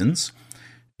seasons?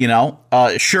 You know,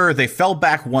 sure, they fell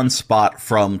back one spot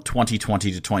from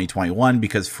 2020 to 2021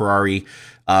 because Ferrari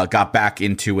got back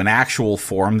into an actual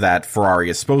form that Ferrari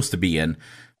is supposed to be in.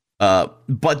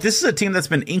 But this is a team that's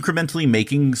been incrementally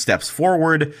making steps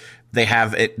forward. They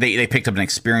picked up an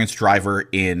experienced driver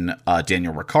in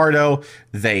Daniel Ricciardo.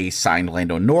 They signed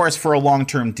Lando Norris for a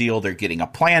long-term deal. They're getting a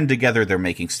plan together. They're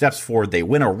making steps forward. They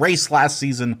win a race last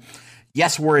season.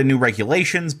 Yes, we're in new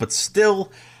regulations, but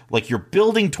still, like, you're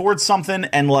building towards something.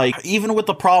 And, like, even with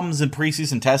the problems in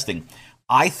preseason testing,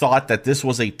 I thought that this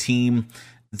was a team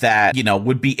that, you know,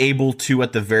 would be able to,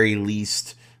 at the very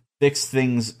least, fix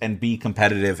things and be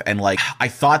competitive. And, like, I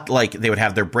thought, like, they would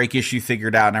have their brake issue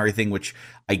figured out and everything, which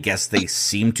I guess they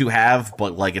seem to have,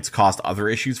 but, like, it's caused other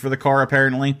issues for the car,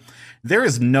 apparently. There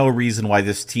is no reason why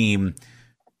this team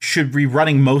should be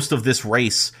running most of this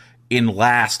race in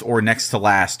last or next to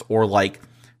last, or, like,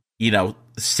 you know,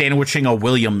 sandwiching a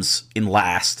Williams in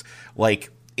last.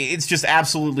 Like, it's just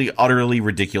absolutely, utterly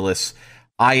ridiculous.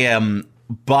 I am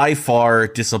by far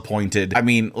disappointed. I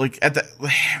mean, like,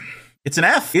 it's an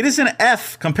F. It is an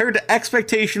F compared to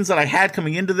expectations that I had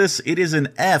coming into this. It is an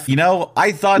F. You know,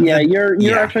 I thought. Yeah,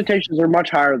 your expectations are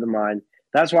much higher than mine.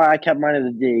 That's why I kept mine at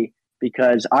a D,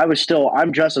 because I'm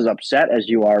just as upset as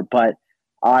you are, but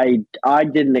I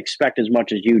didn't expect as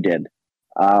much as you did.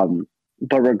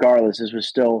 But regardless, this was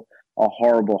still a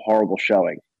horrible, horrible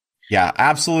showing. Yeah,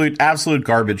 absolute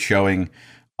garbage showing.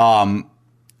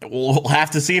 We'll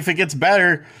have to see if it gets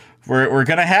better. We're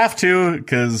going to have to,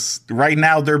 because right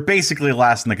now they're basically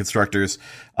last in the constructors,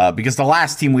 because the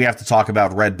last team we have to talk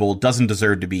about, Red Bull, doesn't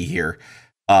deserve to be here.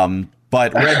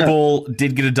 But Red Bull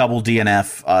did get a double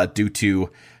DNF due to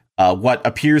what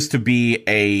appears to be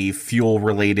a fuel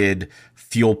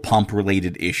pump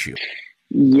related issue.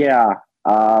 Yeah.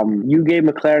 You gave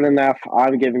McLaren an F.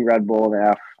 I'm giving Red Bull an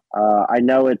F. I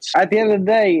know it's, at the end of the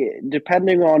day,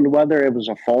 depending on whether it was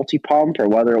a faulty pump or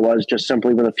whether it was just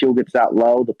simply when the fuel gets that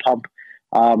low, the pump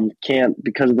can't,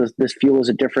 because of this fuel is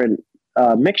a different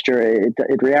mixture,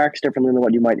 it reacts differently than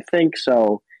what you might think.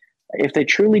 So if they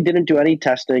truly didn't do any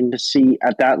testing to see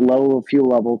at that low of fuel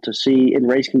level, to see in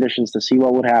race conditions, to see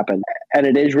what would happen, and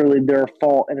it is really their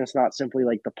fault, and it's not simply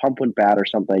like the pump went bad or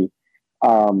something,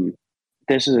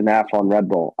 this is an F on Red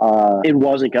Bull. It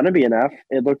wasn't going to be an F.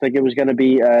 It looked like it was going to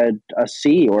be a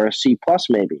C or a C plus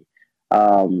maybe.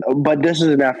 But this is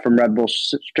an F from Red Bull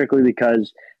strictly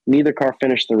because neither car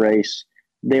finished the race.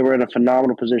 They were in a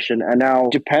phenomenal position. And now,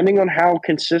 depending on how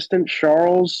consistent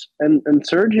Charles and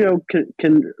Sergio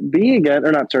can be again,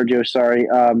 or not Sergio, sorry.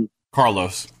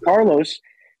 Carlos.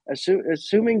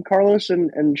 Assuming Carlos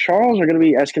and Charles are going to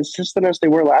be as consistent as they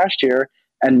were last year,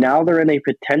 and now they're in a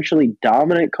potentially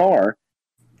dominant car,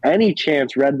 any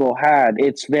chance Red Bull had,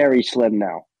 it's very slim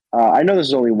now. I know this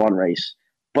is only one race,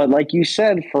 but like you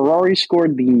said, Ferrari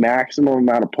scored the maximum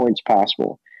amount of points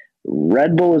possible.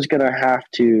 Red Bull is going to have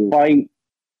to fight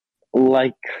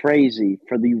like crazy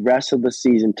for the rest of the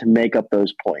season to make up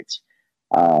those points.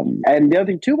 And the other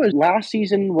thing too was last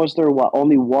season was there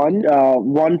only one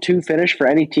 1-2 finish for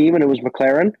any team, and it was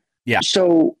McLaren. Yeah.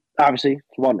 So obviously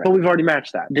one race. But we've already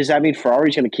matched that. Does that mean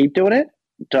Ferrari's going to keep doing it?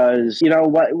 Does, you know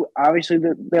what? Obviously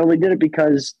they only did it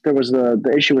because there was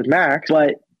the issue with Max,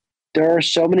 but there are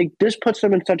so many. This puts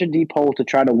them in such a deep hole to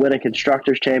try to win a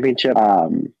constructors championship.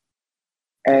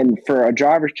 And for a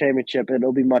drivers championship,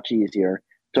 it'll be much easier.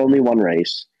 It's only one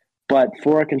race. But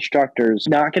for a constructors,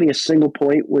 not getting a single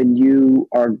point when you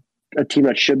are a team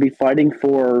that should be fighting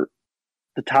for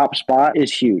the top spot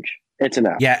is huge. It's an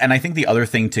F. Yeah, and I think the other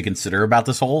thing to consider about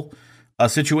this whole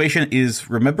situation is,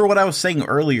 remember what I was saying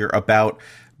earlier about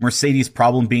Mercedes'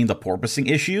 problem being the porpoising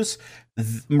issues?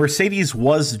 Mercedes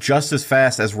was just as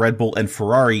fast as Red Bull and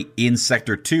Ferrari in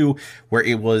Sector 2, where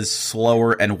it was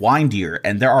slower and windier.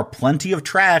 And there are plenty of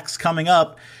tracks coming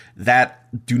up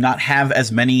that do not have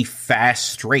as many fast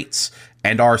straights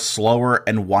and are slower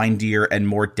and windier and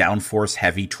more downforce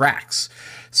heavy tracks.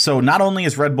 So not only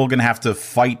is Red Bull going to have to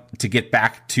fight to get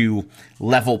back to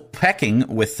level pecking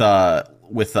with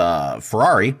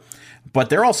Ferrari, but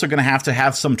they're also going to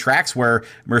have some tracks where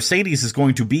Mercedes is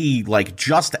going to be like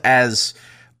just as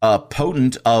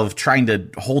potent of trying to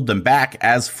hold them back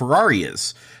as Ferrari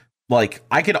is. Like,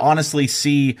 I could honestly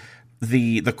see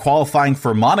the qualifying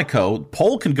for Monaco,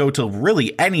 pole can go to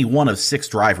really any one of 6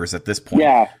 drivers at this point.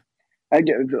 Yeah,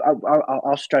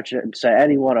 I'll stretch it and say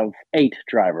any one of 8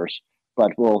 drivers,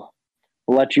 but we'll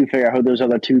let you figure out who those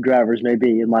other 2 drivers may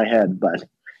be in my head. But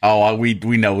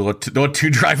we know what 2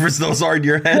 drivers those are in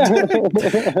your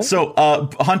head. So,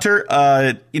 Hunter,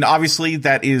 obviously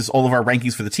that is all of our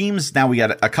rankings for the teams. Now we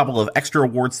got a couple of extra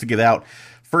awards to give out.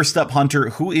 First up,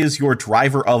 Hunter, who is your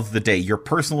driver of the day? Your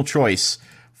personal choice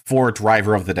for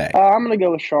driver of the day? I'm going to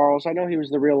go with Charles. I know he was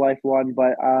the real life one,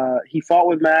 but he fought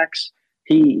with Max.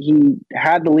 He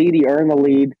had the lead. He earned the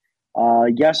lead.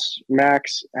 Yes,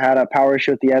 Max had a power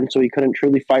issue at the end, so he couldn't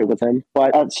truly fight with him.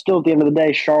 But still, at the end of the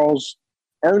day, Charles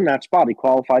earned that spot. He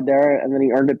qualified there, and then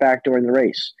he earned it back during the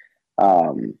race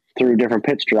through different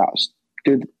pit stops.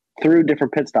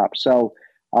 So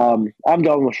I'm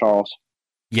going with Charles.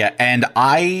 Yeah, and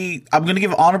I'm going to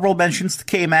give honorable mentions to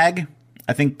K-Mag.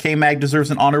 I think K-Mag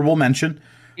deserves an honorable mention.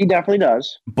 He definitely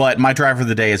does. But my driver of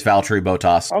the day is Valtteri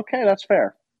Bottas. Okay, that's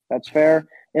fair. That's fair.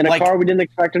 In a car we didn't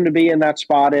expect him to be in that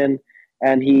spot in,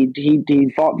 and he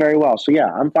fought very well. So, yeah,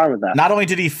 I'm fine with that. Not only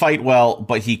did he fight well,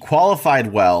 but he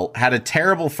qualified well, had a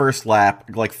terrible first lap,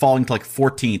 like falling to like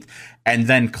 14th, and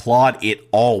then clawed it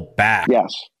all back.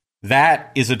 Yes.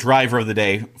 That is a driver of the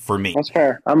day for me. That's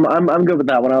fair. I'm good with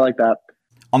that one. I like that.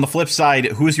 On the flip side,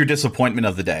 who's your disappointment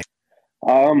of the day?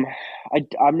 I'm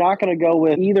not going to go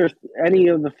with any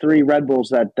of the 3 Red Bulls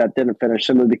that didn't finish,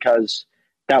 simply because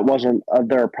that wasn't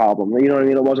their problem. You know what I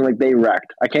mean? It wasn't like they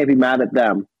wrecked. I can't be mad at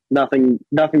them. Nothing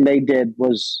they did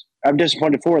was. I'm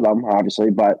disappointed for them,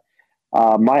 obviously, but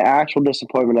my actual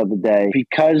disappointment of the day,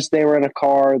 because they were in a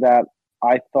car that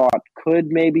I thought could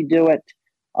maybe do it,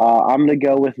 I'm going to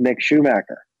go with Mick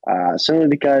Schumacher, simply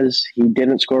because he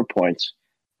didn't score points.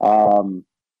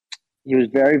 He was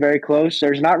very, very close.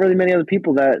 There's not really many other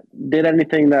people that did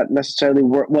anything that necessarily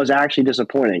was actually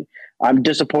disappointing. I'm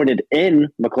disappointed in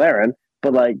McLaren,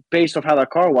 but like based off how that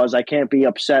car was, I can't be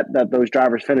upset that those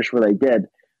drivers finished where they did.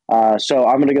 So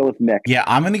I'm going to go with Mick. Yeah,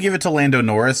 I'm going to give it to Lando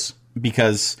Norris,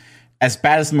 because as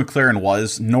bad as the McLaren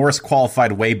was, Norris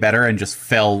qualified way better and just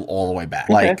fell all the way back.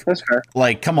 Okay, that's fair.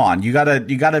 Like, come on, you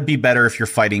gotta be better if you're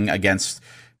fighting against,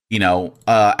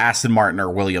 Aston Martin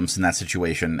or Williams in that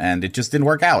situation, and it just didn't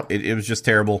work out. It was just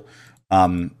terrible.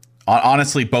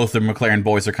 Honestly, both the McLaren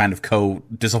boys are kind of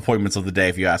disappointments of the day,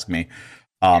 if you ask me.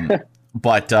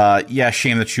 But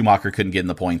shame that Schumacher couldn't get in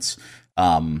the points.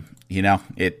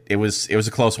 It was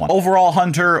a close one. Overall,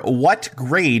 Hunter, what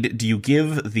grade do you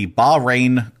give the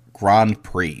Bahrain Grand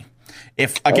Prix?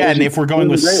 If we're going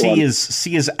with C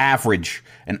is average,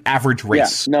 an average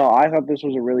race. Yeah, no, I thought this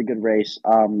was a really good race.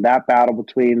 That battle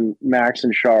between Max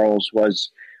and Charles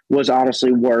was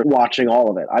honestly worth watching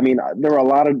all of it. I mean, there were a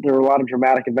lot of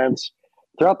dramatic events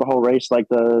throughout the whole race, like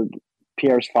the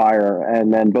Pierre's fire,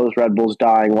 and then both Red Bulls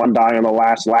dying, one dying on the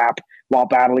last lap while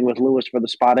battling with Lewis for the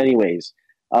spot anyways.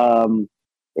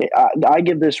 I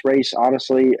give this race,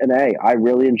 honestly, an A. I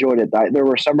really enjoyed it. There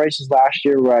were some races last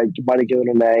year where I might have given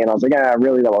an A, and I was like,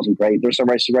 really, that wasn't great. There's some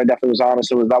races where I definitely was honest.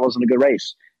 That wasn't a good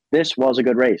race. This was a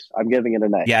good race. I'm giving it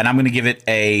an A. Yeah, and I'm going to give it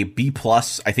a B+.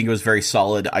 I think it was very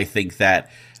solid. I think that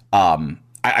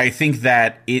I think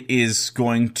that it is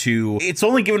going to... It's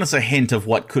only given us a hint of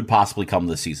what could possibly come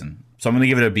this season. So I'm going to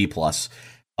give it a B+.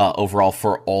 Overall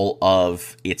for all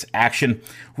of its action.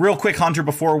 Real quick, Hunter,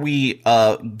 before we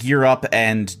gear up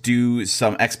and do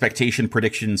some expectation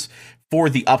predictions for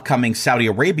the upcoming Saudi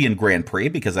Arabian Grand Prix,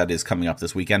 because that is coming up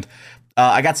this weekend,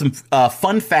 I got some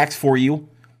fun facts for you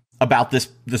about this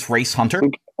race, Hunter.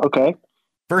 Okay.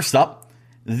 First up,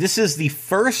 this is the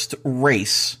first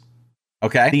race.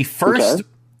 Okay. The first.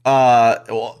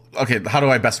 Okay. How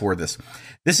do I best word this?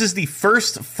 This is the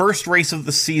first race of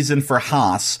the season for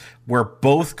Haas where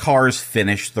both cars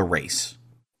finish the race.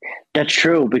 That's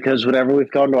true, because whenever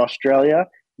we've gone to Australia,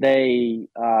 they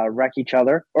wreck each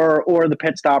other, or the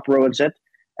pit stop ruins it,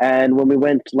 And when we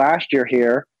went last year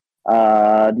here,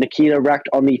 Nikita wrecked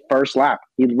on the first lap.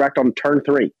 He wrecked on turn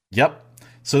 3. Yep.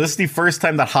 So this is the first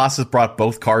time that Haas has brought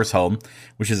both cars home,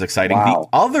 which is exciting. Wow.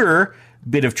 The other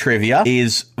bit of trivia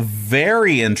is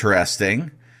very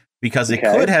interesting because it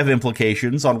could have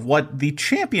implications on what the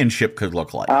championship could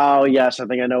look like. Oh, yes. I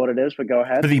think I know what it is, but go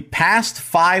ahead. For the past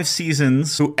 5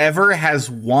 seasons, whoever has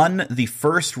won the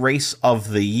first race of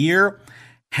the year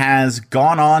has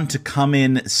gone on to come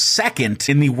in second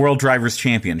in the World Drivers'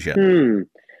 Championship.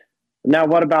 Now,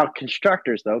 what about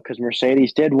constructors, though? Because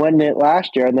Mercedes did win it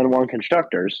last year and then won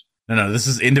constructors. No, this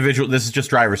is individual. This is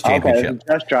just Drivers' Championship. Okay,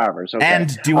 just Drivers. Okay.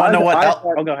 And do you want to know what?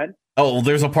 Go ahead. Oh,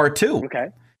 there's a part 2. Okay.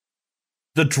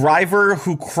 The driver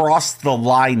who crossed the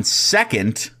line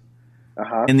second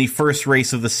in the first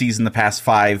race of the season, the past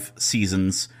 5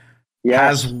 seasons,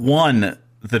 has won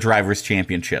the Drivers'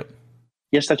 Championship.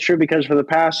 Yes, that's true. Because for the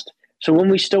past, so when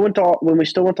we still went to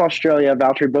Australia,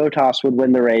 Valtteri Bottas would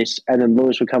win the race, and then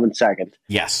Lewis would come in second.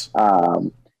 Yes.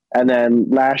 And then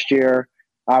last year,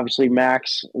 obviously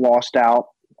Max lost out.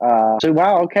 So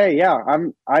wow, okay, yeah.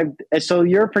 So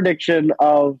your prediction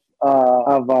of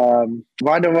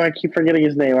why do I keep forgetting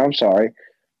his name? I'm sorry.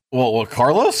 Well,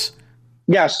 Carlos?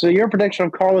 Yes, so your prediction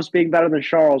of Carlos being better than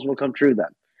Charles will come true then.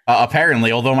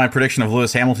 Apparently, although my prediction of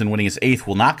Lewis Hamilton winning his 8th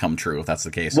will not come true, if that's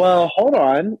the case. Well, hold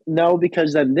on. No,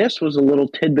 because then this was a little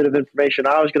tidbit of information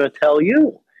I was going to tell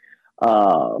you.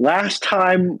 Last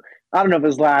time, I don't know if it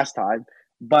was last time,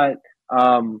 but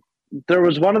there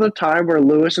was one other time where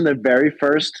Lewis, in the very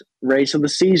first race of the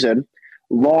season,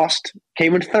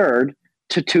 came in third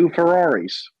to 2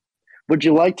 Ferraris. Would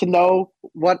you like to know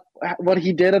what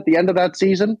he did at the end of that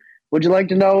season? Would you like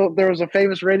to know if there was a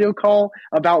famous radio call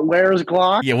about where's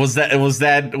Glock? Yeah, was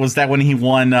that when he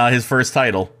won his first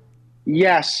title?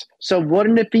 Yes. So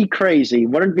wouldn't it be crazy?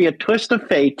 Wouldn't it be a twist of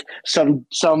fate? Some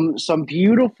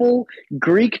beautiful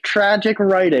Greek tragic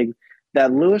writing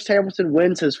that Lewis Hamilton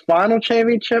wins his final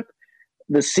championship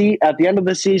at the end of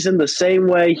the season the same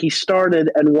way he started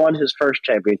and won his first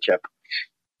championship.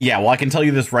 Yeah, well, I can tell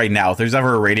you this right now. If there's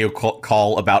ever a radio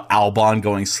call about Albon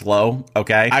going slow,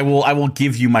 okay, I will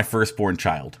give you my firstborn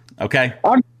child, okay?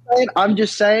 I'm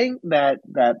just saying that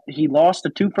he lost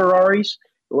to 2 Ferraris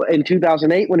in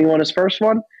 2008 when he won his first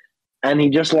one, and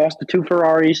he just lost to 2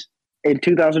 Ferraris in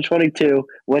 2022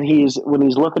 when he's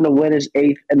looking to win his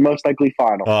 8th and most likely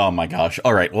final. Oh my gosh!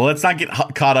 All right, well, let's not get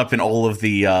caught up in all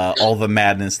the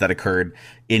madness that occurred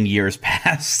in years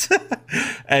past,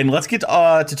 and let's get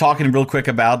to talking real quick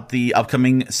about the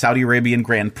upcoming Saudi Arabian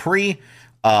Grand Prix.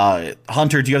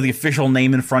 Hunter, do you have the official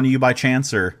name in front of you by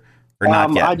chance, or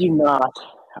not yet? I do not.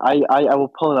 I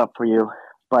will pull it up for you,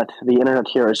 but the internet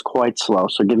here is quite slow.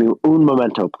 So give me un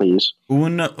momento, please.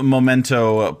 Un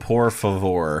momento, por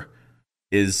favor.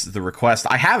 Is the request.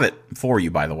 I have it for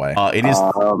you, by the way. It is.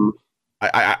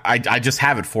 I just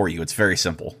have it for you. It's very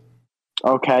simple.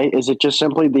 Okay. Is it just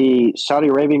simply the Saudi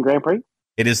Arabian Grand Prix?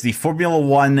 It is the Formula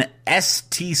One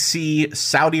STC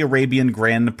Saudi Arabian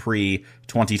Grand Prix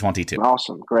 2022.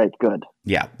 Awesome. Great. Good.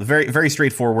 Yeah. Very, very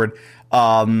straightforward.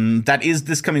 That is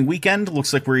this coming weekend.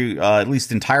 Looks like we at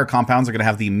least entire compounds are going to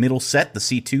have the middle set, the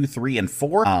C2, 3, and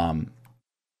 4.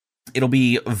 It'll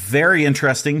be very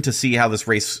interesting to see how this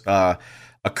race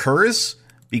occurs,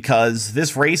 because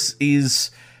this race is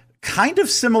kind of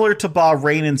similar to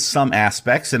Bahrain in some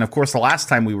aspects. And of course, the last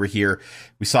time we were here,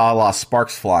 we saw a lot of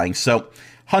sparks flying. So,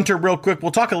 Hunter, real quick,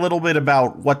 we'll talk a little bit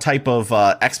about what type of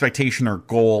expectation or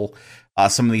goal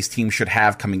some of these teams should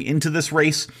have coming into this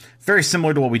race. Very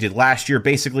similar to what we did last year,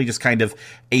 basically just kind of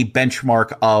a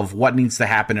benchmark of what needs to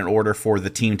happen in order for the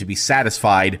team to be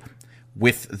satisfied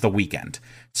with the weekend.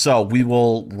 So we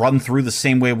will run through the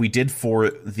same way we did for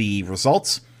the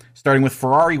results. Starting with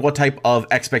Ferrari, what type of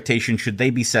expectation should they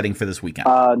be setting for this weekend?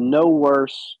 No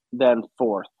worse than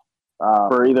 4th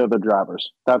for either of the drivers.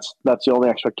 That's the only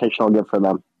expectation I'll give for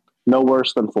them. No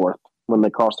worse than 4th when they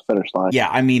cross the finish line. Yeah,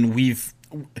 I mean,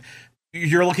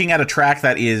 you're looking at a track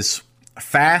that is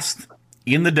fast,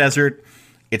 in the desert.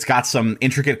 It's got some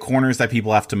intricate corners that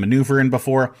people have to maneuver in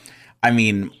before. I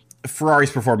mean, Ferrari's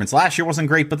performance last year wasn't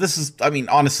great, but this is, I mean,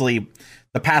 honestly,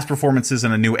 the past performances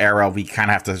in a new era, we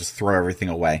kind of have to just throw everything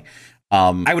away.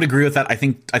 I would agree with that. I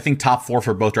think top 4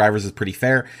 for both drivers is pretty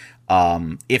fair.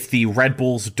 If the Red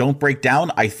Bulls don't break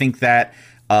down, I think that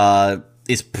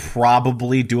is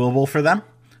probably doable for them,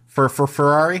 for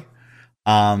Ferrari.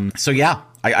 So yeah,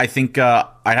 I think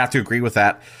I'd have to agree with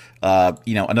that.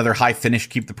 Another high finish,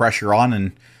 keep the pressure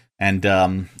on, and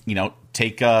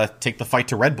take the fight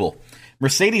to Red Bull.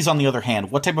 Mercedes, on the other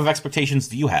hand, what type of expectations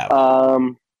do you have?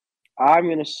 I'm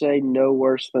going to say no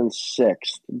worse than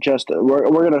sixth. Just we're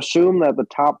going to assume that the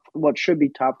what should be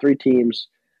top three teams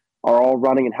are all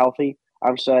running and healthy.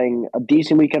 I'm saying a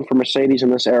decent weekend for Mercedes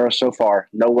in this era so far.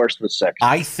 No worse than sixth.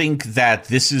 I think that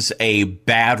this is a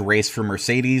bad race for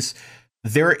Mercedes.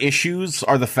 Their issues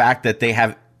are the fact that they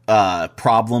have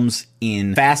problems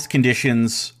in fast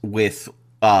conditions with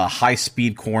high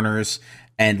speed corners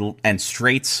and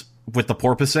straights with the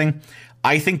porpoising.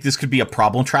 I think this could be a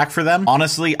problem track for them.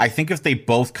 Honestly, I think if they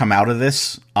both come out of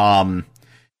this,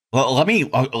 let me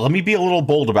be a little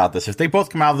bold about this. If they both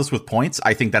come out of this with points,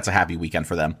 I think that's a happy weekend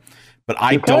for them. But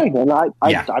I don't. And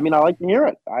I mean, I like to hear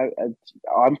it.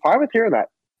 I'm fine with hearing that.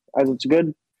 It's a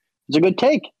good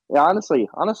take. Yeah, honestly.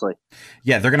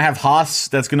 Yeah, they're gonna have Haas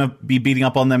that's gonna be beating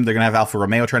up on them. They're gonna have Alfa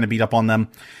Romeo trying to beat up on them.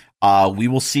 We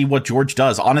will see what George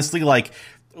does. Honestly, like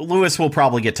Lewis will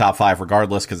probably get top 5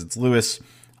 regardless because it's Lewis.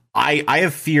 I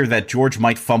have fear that George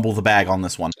might fumble the bag on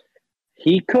this one.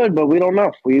 He could, but we don't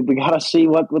know. We got to see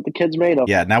what the kid's made of.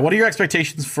 Yeah. Now, what are your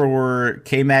expectations for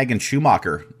K-Mag and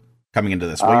Schumacher coming into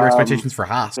this? What are your expectations for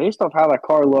Haas? Based off how that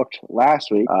car looked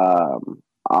last week,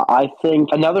 I think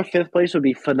another 5th place would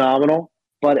be phenomenal.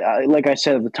 But like I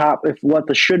said, at the top, if what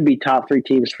the should be top 3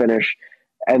 teams finish,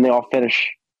 and they all finish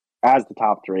as the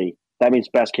top 3, that means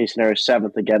best case scenario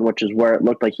 7th again, which is where it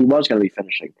looked like he was going to be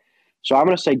finishing. So I'm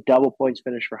going to say double points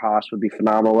finish for Haas would be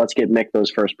phenomenal. Let's get Mick those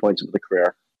first points of the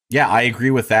career. Yeah, I agree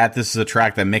with that. This is a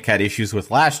track that Mick had issues with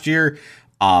last year,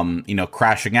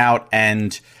 crashing out.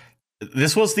 And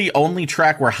this was the only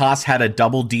track where Haas had a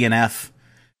double DNF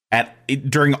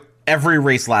during every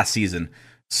race last season.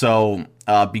 So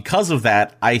because of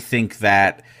that, I think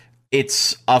that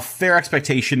it's a fair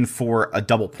expectation for a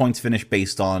double points finish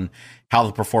based on how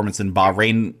the performance in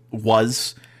Bahrain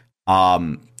was.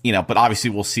 But obviously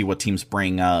we'll see what teams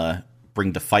bring to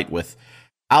fight with.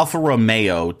 Alfa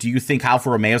Romeo, do you think Alfa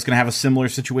Romeo is going to have a similar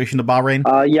situation to Bahrain?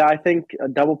 Yeah, I think a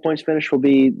double points finish will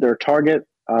be their target.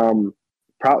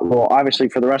 Obviously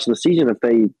for the rest of the season, if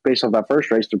they, based off that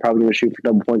first race, they're probably going to shoot for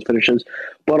double points finishes.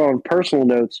 But on personal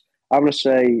notes, I'm going to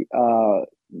say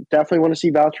definitely want to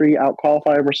see Valtteri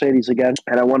out-qualify Mercedes again,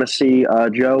 and I want to see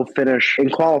Joe finish in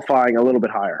qualifying a little bit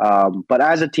higher. But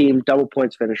as a team, double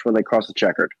points finish when they cross the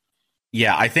checkered.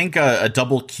 Yeah, I think a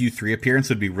double Q3 appearance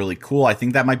would be really cool. I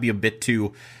think that might be a bit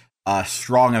too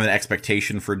strong of an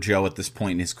expectation for Joe at this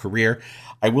point in his career.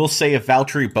 I will say if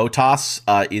Valtteri Bottas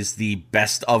is the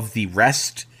best of the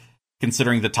rest,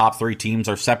 considering the top 3 teams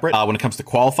are separate when it comes to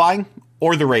qualifying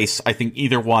or the race, I think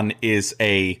either one is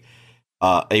a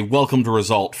welcomed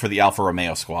result for the Alfa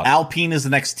Romeo squad. Alpine is the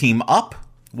next team up.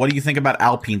 What do you think about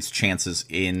Alpine's chances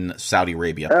in Saudi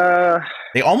Arabia?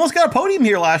 They almost got a podium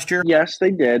here last year. Yes,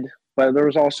 they did. But there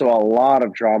was also a lot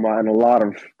of drama and a lot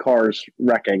of cars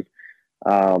wrecking.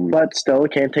 But still,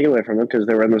 it can't take it away from them because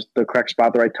they were in the correct spot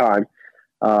at the right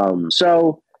time.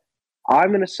 So I'm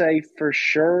going to say for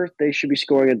sure they should be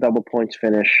scoring a double points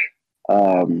finish.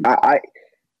 I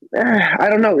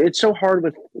don't know. It's so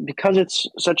hard because it's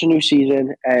such a new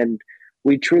season and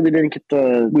we truly didn't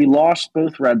we lost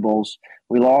both Red Bulls.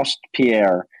 We lost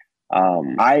Pierre.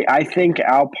 I think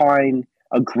Alpine,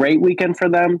 a great weekend for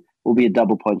them, will be a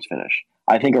double points finish.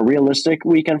 I think a realistic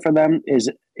weekend for them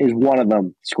is one of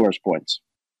them scores points.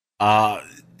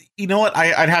 You know what?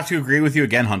 I'd have to agree with you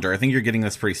again, Hunter. I think you're getting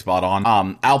this pretty spot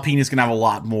on. Alpine is going to have a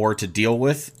lot more to deal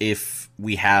with if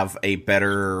we have a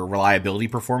better reliability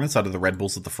performance out of the Red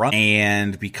Bulls at the front.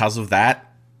 And because of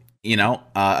that,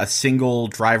 a single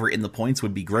driver in the points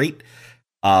would be great.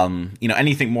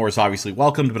 Anything more is obviously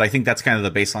welcomed, but I think that's kind of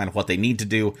the baseline of what they need to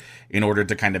do in order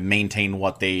to kind of maintain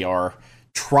what they are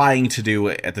trying to do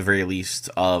at the very least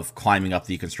of climbing up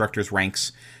the constructors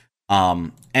ranks.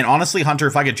 And honestly, Hunter,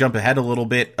 if I could jump ahead a little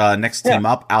bit, next team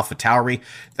up, AlphaTauri,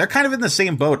 they're kind of in the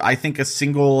same boat. I think a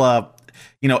single,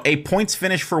 a points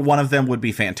finish for one of them would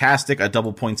be fantastic. A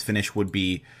double points finish would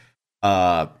be,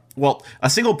 a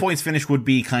single points finish would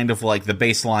be kind of like the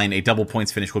baseline. A double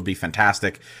points finish would be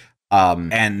fantastic.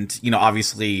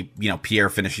 Obviously, Pierre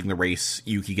finishing the race,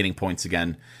 Yuki getting points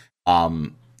again.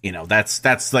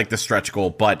 That's like the stretch goal.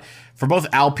 But for both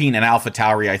Alpine and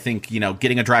AlphaTauri, I think,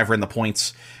 getting a driver in the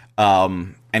points,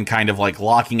 and kind of like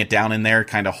locking it down in there,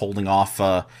 kind of holding off,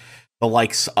 the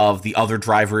likes of the other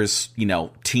drivers,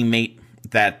 teammate,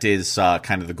 that is,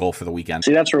 kind of the goal for the weekend.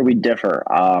 See, that's where we differ.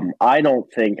 I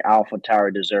don't think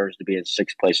AlphaTauri deserves to be in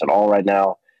 6th place at all right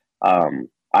now.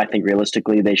 I think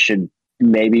realistically, they should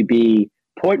maybe be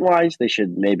point-wise. They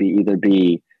should maybe either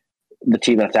be the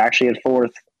team that's actually in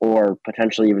 4th or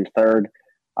potentially even 3rd.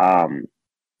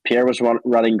 Pierre was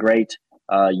running great.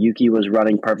 Yuki was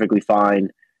running perfectly fine.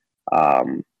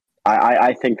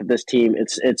 I think that this team,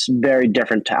 it's very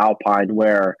different to Alpine,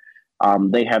 where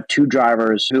they have two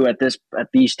drivers who at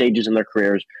these stages in their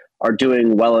careers are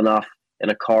doing well enough in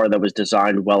a car that was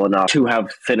designed well enough to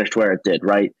have finished where it did,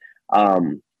 right?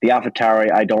 The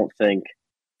AlphaTauri, I don't think,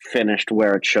 finished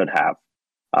where it should have,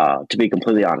 to be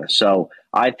completely honest. So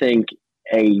I think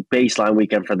a baseline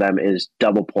weekend for them is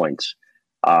double points.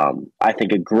 I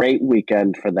think a great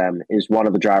weekend for them is one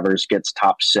of the drivers gets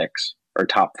top 6 or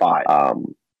top 5.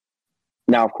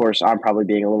 Now, of course, I'm probably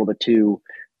being a little bit too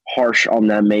harsh on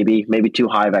them, maybe too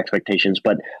high of expectations,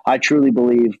 but I truly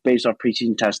believe, based off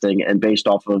preseason testing and based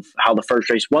off of how the first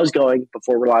race was going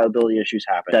before reliability issues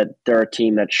happened, that they're a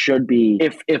team that should be,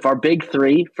 if our big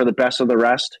three for the best of the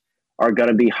rest are going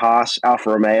to be Haas,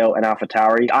 Alfa Romeo, and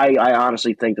AlphaTauri, I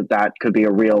honestly think that could be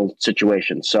a real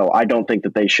situation. So I don't think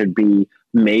that they should be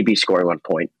maybe scoring 1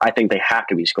 point. I think they have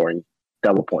to be scoring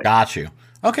double points. Got you.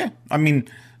 Okay. I mean,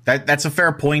 that's a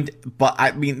fair point, but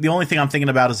I mean, the only thing I'm thinking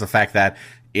about is the fact that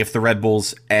if the Red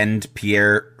Bulls and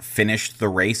Pierre finished the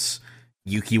race,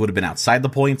 Yuki would have been outside the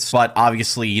points. But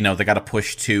obviously, they got to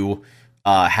push to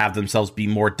have themselves be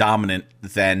more dominant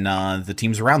than the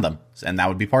teams around them, and that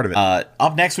would be part of it.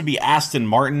 Up next would be Aston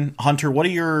Martin. Hunter, what are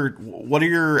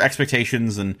your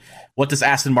expectations, and what does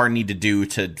Aston Martin need to do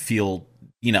to feel,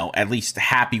 at least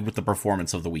happy with the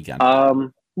performance of the weekend?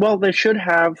 Well, they should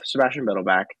have Sebastian Vettel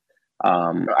back,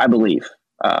 I believe.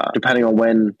 Depending on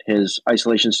when his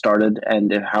isolation started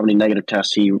and how many negative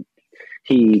tests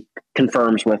he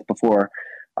confirms with before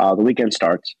the weekend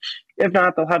starts. If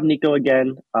not, they'll have Nico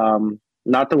again.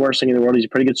 Not the worst thing in the world. He's a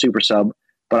pretty good super sub,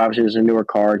 but obviously it's a newer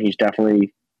car, and he's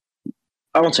definitely,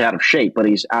 I won't say out of shape, but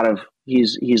he's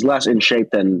less in shape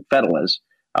than Vettel is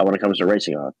when it comes to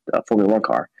racing a Formula One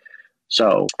car.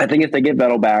 So I think if they get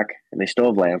Vettel back, and they still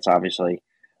have Lance, obviously,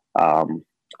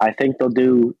 I think they'll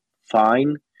do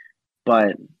fine.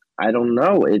 But I don't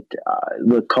know.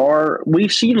 The car,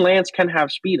 we've seen Lance can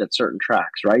have speed at certain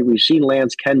tracks, right? We've seen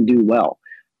Lance can do well.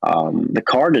 The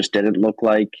car just didn't look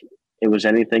like it was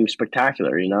anything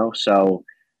spectacular, So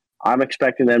I'm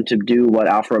expecting them to do what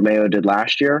Alfa Romeo did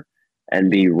last year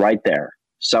and be right there.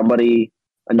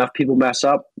 Enough people mess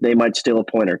up, they might steal a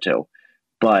point or two.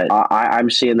 But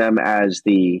I'm seeing them as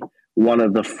one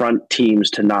of the front teams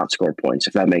to not score points,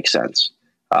 if that makes sense,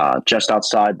 just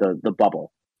outside the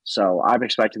bubble. So I'm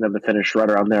expecting them to finish right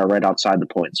around there, right outside the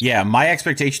points. Yeah, my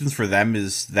expectations for them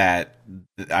is that,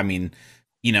 I mean,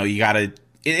 you got to,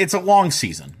 it's a long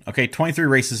season, okay? 23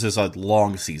 races is a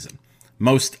long season.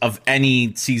 Most of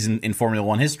any season in Formula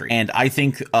One history. And I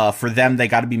think for them, they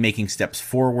got to be making steps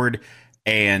forward.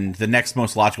 And the next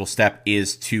most logical step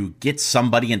is to get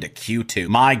somebody into Q2.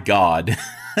 My God.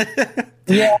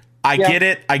 Yeah. I get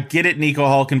it. Nico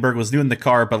Hulkenberg was doing the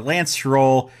car, but Lance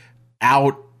Stroll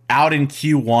out in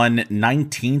Q1,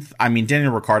 19th. I mean,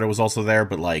 Daniel Ricciardo was also there,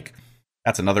 but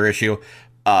that's another issue.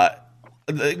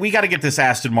 We got to get this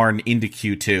Aston Martin into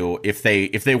Q2 if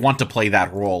they want to play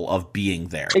that role of being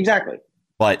there. Exactly.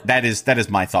 But that is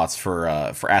my thoughts for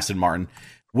Aston Martin.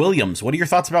 Williams, what are your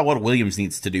thoughts about what Williams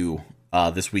needs to do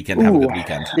this weekend to have a good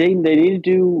weekend? They need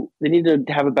to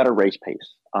have a better race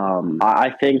pace.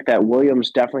 I think that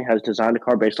Williams definitely has designed a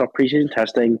car based off preseason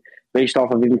testing, based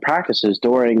off of even practices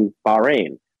during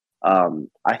Bahrain.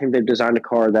 I think they've designed a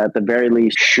car that at the very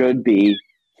least should be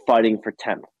fighting for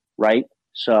 10th, right?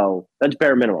 So that's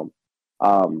bare minimum.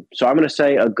 So I'm going to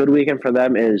say a good weekend for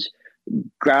them is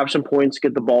grab some points,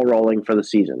 get the ball rolling for the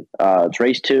season. It's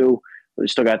race 2. We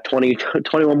still got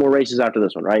 21 more races after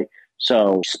this one, right?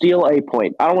 So steal a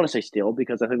point. I don't want to say steal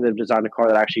because I think they've designed a car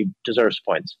that actually deserves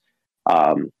points.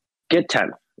 Get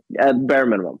 10 at bare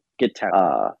minimum. Get 10.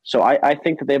 So I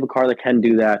think that they have a car that can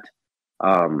do that.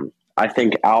 I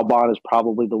think Albon is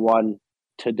probably the one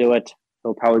to do it.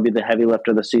 He'll probably be the heavy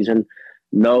lifter this season.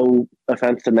 No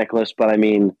offense to Nicholas, but I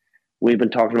mean, we've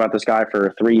been talking about this guy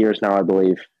for 3 years now, I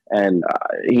believe, and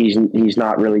he's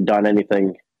not really done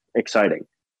anything exciting.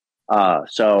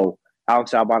 So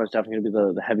Alex Albon is definitely going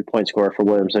to be the heavy point scorer for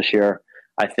Williams this year.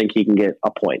 I think he can get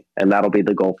a point, and that'll be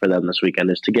the goal for them this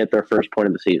weekend, is to get their first point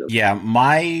of the season. Yeah,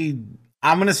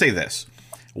 I'm going to say this.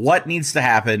 What needs to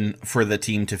happen for the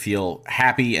team to feel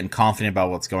happy and confident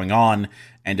about what's going on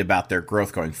and about their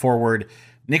growth going forward?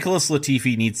 Nicholas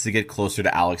Latifi needs to get closer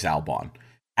to Alex Albon.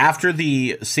 After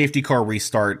the safety car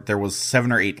restart, there was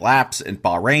 7 or 8 laps in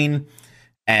Bahrain,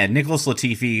 and Nicholas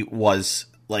Latifi was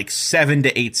 7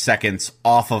 to 8 seconds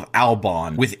off of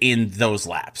Albon within those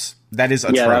laps. That is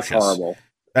atrocious. Yeah, that's horrible.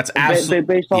 That's absolutely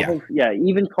based off of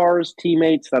even cars,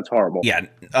 teammates. That's horrible. Yeah,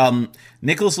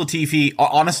 Nicholas Latifi.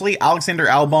 Honestly, Alexander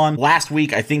Albon last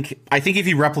week. I think if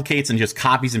he replicates and just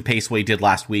copies and pastes what he did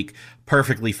last week,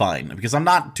 perfectly fine. Because I'm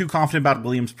not too confident about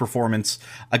Williams' performance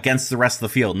against the rest of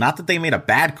the field. Not that they made a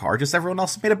bad car, just everyone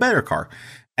else made a better car.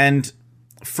 And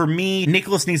for me,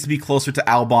 Nicholas needs to be closer to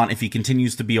Albon if he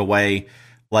continues to be away.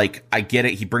 Like, I get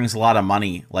it. He brings a lot of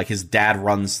money. Like, his dad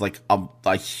runs like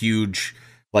a huge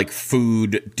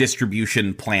food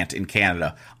distribution plant in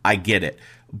Canada. I get it.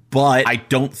 But I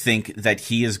don't think that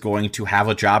he is going to have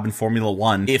a job in Formula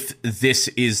One if this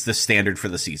is the standard for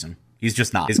the season. He's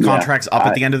just not. His contract's up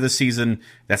at the end of the season.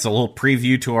 That's a little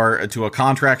preview to a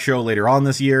contract show later on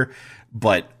this year.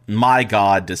 But my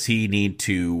God, does he need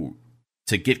to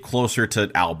get closer to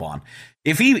Albon?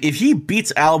 If he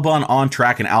beats Albon on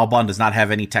track and Albon does not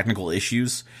have any technical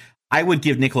issues, I would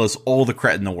give Nicholas all the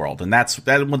credit in the world, and that's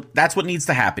what needs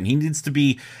to happen. He needs to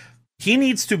be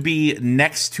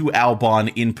next to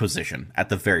Albon in position at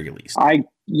the very least. I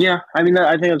think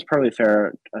that's probably a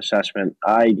fair assessment.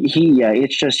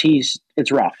 It's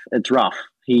rough. It's rough.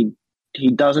 He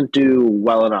doesn't do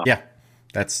well enough. Yeah,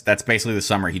 that's basically the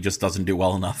summer. He just doesn't do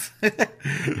well enough.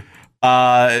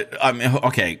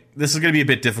 Okay, this is going to be a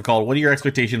bit difficult. What are your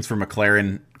expectations for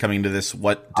McLaren coming into this?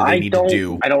 What do they need to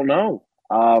do? I don't know.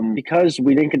 Because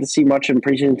we didn't get to see much in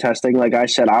preseason testing. Like I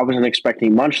said, I wasn't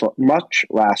expecting much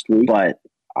last week, but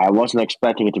I wasn't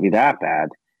expecting it to be that bad.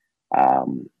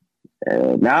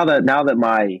 Now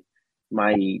that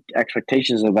my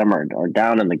expectations of them are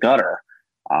down in the gutter,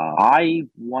 I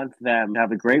want them to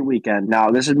have a great weekend. Now,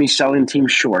 this is me selling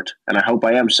teams short, and I hope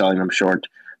I am selling them short.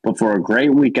 But for a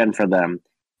great weekend for them,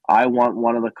 I want I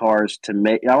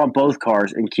want both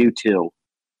cars in Q2.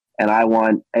 And I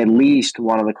want at least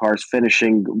one of the cars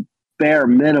finishing bare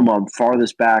minimum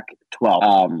farthest back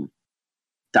 12th.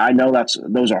 I know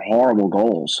those are horrible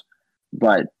goals,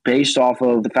 but based off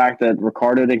of the fact that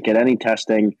Ricciardo didn't get any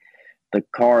testing, the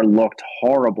car looked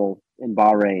horrible in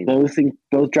Bahrain.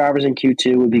 Both drivers in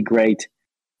Q2 would be great,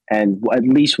 and at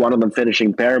least one of them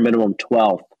finishing bare minimum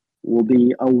 12th will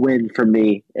be a win for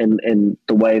me in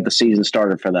the way the season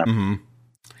started for them. Mm-hmm.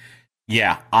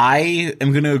 Yeah, I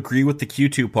am going to agree with the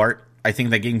Q2 part. I think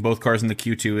that getting both cars in the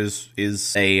Q2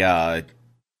 is a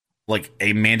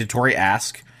mandatory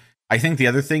ask. I think the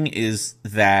other thing is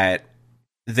that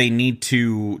they need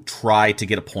to try to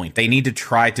get a point. They need to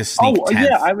try to sneak 10th.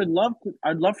 Yeah,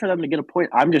 I'd love for them to get a point.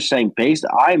 I'm just saying,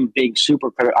 I'm being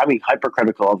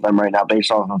hypercritical of them right now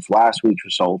based off of last week's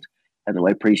result and the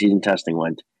way preseason testing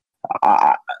went.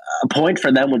 A point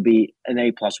for them would be an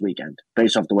A+ weekend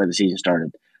based off the way the season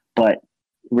started. But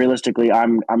realistically,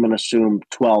 I'm going to assume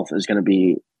 12th is going to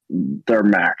be their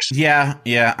max. Yeah.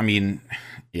 I mean,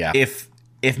 yeah. If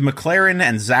McLaren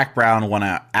and Zach Brown want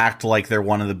to act like they're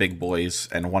one of the big boys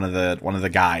and one of the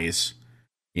guys,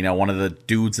 one of the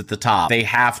dudes at the top, they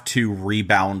have to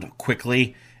rebound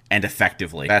quickly and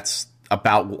effectively. That's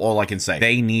about all I can say.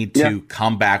 They need to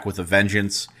come back with a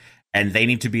vengeance, and they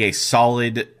need to be a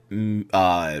solid,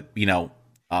 midfield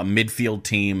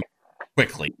team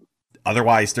quickly.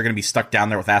 Otherwise, they're going to be stuck down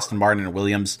there with Aston Martin and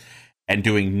Williams and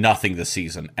doing nothing this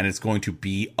season, and it's going to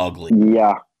be ugly.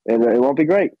 Yeah, it won't be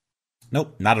great.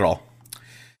 Nope, not at all.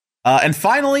 And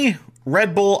finally,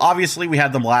 Red Bull. Obviously, we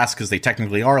had them last because they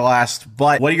technically are last,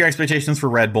 but what are your expectations for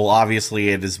Red Bull? Obviously,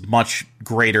 it is much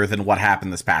greater than what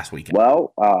happened this past weekend.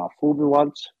 Well, fooled me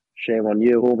once, shame on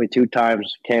you. Fooled me 2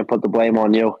 times, can't put the blame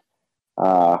on you.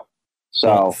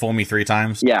 Fool me 3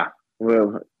 times? Yeah, we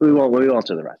won't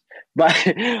do the rest. But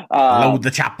load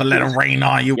the chopper, let it rain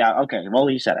on you. Yeah, okay. Well,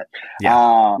 you said it.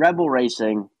 Yeah. Red Bull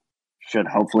Racing should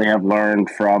hopefully have learned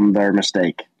from their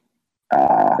mistake.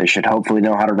 They should hopefully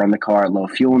know how to run the car at low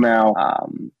fuel now.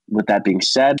 With that being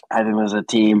said, I think there's a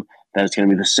team that is going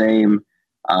to be the same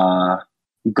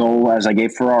goal as I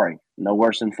gave Ferrari. No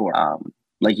worse than 4.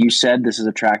 Like you said, this is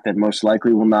a track that most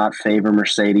likely will not favor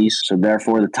Mercedes. So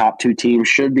therefore, the top 2 teams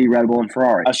should be Red Bull and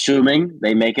Ferrari. Assuming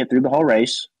they make it through the whole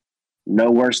race,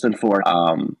 no worse than 4.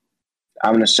 I'm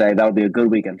going to say that'll be a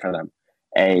good weekend for them.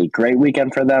 A great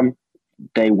weekend for them.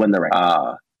 They win the race.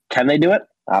 Can they do it?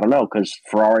 I don't know, because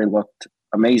Ferrari looked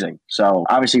amazing. So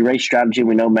obviously race strategy,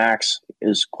 we know Max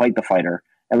is quite the fighter,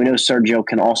 and we know Sergio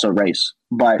can also race.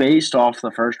 But based off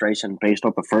the first race and based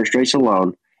off the first race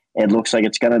alone, it looks like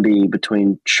it's going to be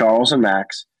between Charles and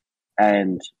Max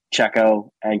and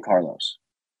Checo and Carlos.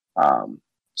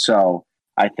 So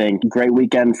I think great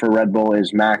weekend for Red Bull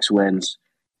is Max wins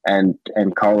and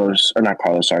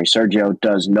Sergio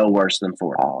does no worse than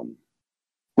 4.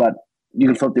 But you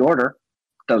can flip the order.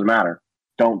 Doesn't matter.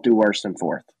 Don't do worse than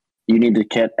 4th. you need to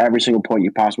get every single point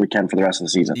you possibly can for the rest of the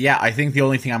season. Yeah, I think the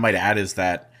only thing I might add is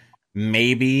that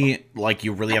maybe like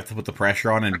you really have to put the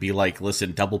pressure on and be like,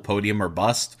 listen, double podium or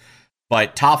bust.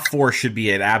 But top 4 should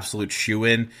be an absolute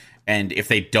shoe-in. And if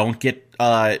they don't get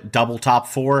double top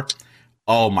 4,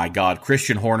 oh my God,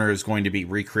 Christian Horner is going to be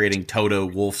recreating Toto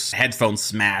Wolff's headphone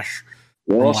smash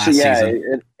from last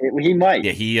season. He might.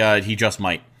 Yeah, he just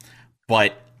might.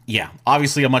 But yeah,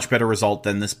 obviously a much better result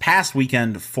than this past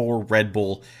weekend for Red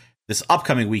Bull. This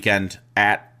upcoming weekend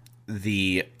at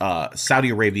the Saudi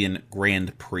Arabian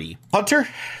Grand Prix. Hunter,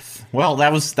 well,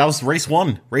 that was race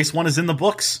 1. Race 1 is in the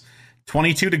books.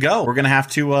 22 to go. We're gonna have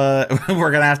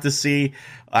to see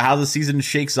how the season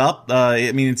shakes up.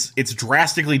 I mean, it's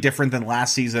drastically different than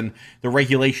last season. The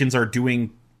regulations are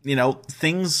doing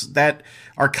things that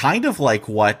are kind of like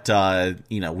what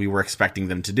we were expecting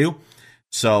them to do.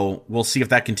 So we'll see if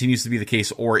that continues to be the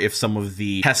case, or if some of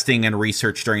the testing and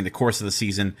research during the course of the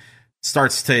season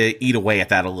starts to eat away at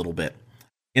that a little bit.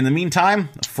 In the meantime,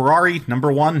 Ferrari, number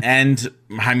 1, and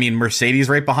I mean, Mercedes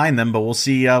right behind them, but we'll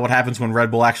see what happens when Red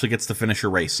Bull actually gets to finish a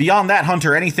race. Beyond that,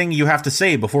 Hunter, anything you have to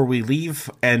say before we leave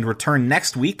and return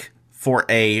next week for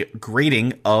a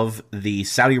grading of the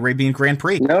Saudi Arabian Grand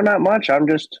Prix? No, not much. I'm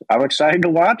excited to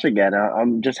watch again.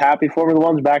 I'm just happy Formula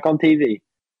One's back on TV.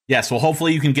 Yes, well,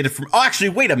 hopefully you can get it from... Oh, actually,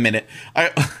 wait a minute.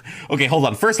 Okay, hold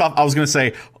on. First off, I was going to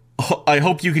say... I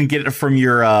hope you can get it from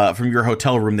your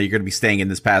hotel room that you're going to be staying in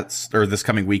this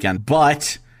coming weekend.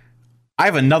 But I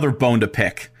have another bone to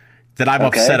pick that I'm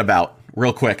upset about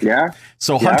real quick. Yeah.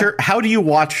 So Hunter, how do you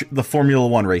watch the Formula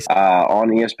One race? On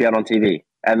ESPN on TV,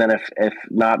 and then if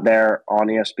not there, on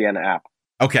ESPN app.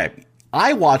 Okay,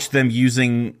 I watch them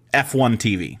using F1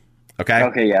 TV. Okay.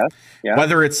 Okay. Yeah.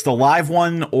 Whether it's the live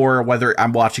one or whether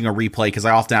I'm watching a replay, because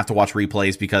I often have to watch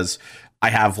replays because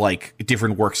I have like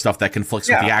different work stuff that conflicts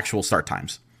with the actual start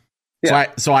times.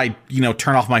 Yeah. So I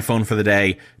turn off my phone for the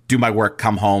day, do my work,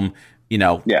 come home,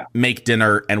 make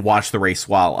dinner and watch the race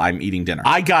while I'm eating dinner.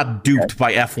 I got duped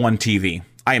by F1 TV.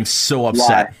 I am so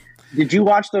upset. Why? Did you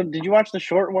watch the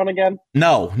short one again?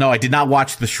 No, I did not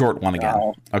watch the short one again.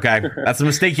 Oh. Okay. That's a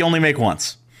mistake you only make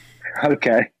once.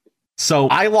 Okay. So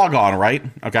I log on, right?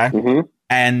 Okay. Mm-hmm.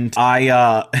 And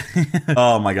I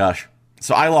oh my gosh.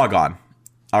 So I log on.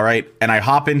 All right. And I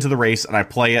hop into the race and I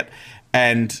play it,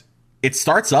 and it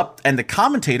starts up, and the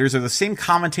commentators are the same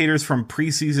commentators from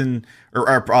preseason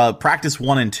or practice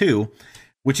 1 and 2,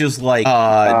 which is like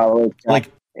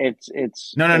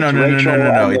it's no.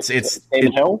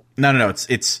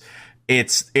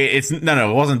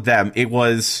 It wasn't them. It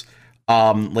was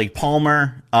like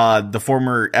Palmer, the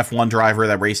former F1 driver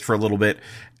that raced for a little bit,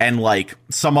 and like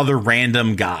some other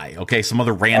random guy. Okay, some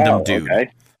other random dude.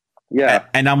 Okay. Yeah,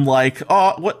 and I'm like,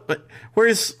 oh, what?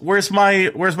 Where's my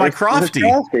Crofty?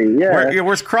 Yeah,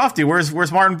 where's Crofty?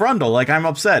 Where's Martin Brundle? Like, I'm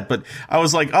upset, but I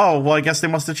was like, oh, well, I guess they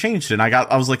must have changed it. And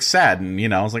I was like sad,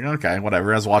 and I was like, okay,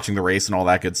 whatever. I was watching the race and all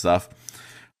that good stuff.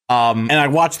 And I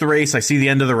watched the race. I see the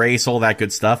end of the race, all that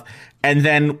good stuff, and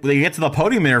then they get to the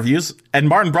podium interviews, and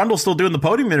Martin Brundle's still doing the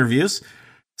podium interviews.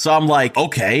 So I'm like,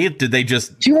 okay, did they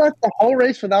just? Did you watch the whole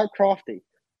race without Crofty?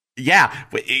 Yeah,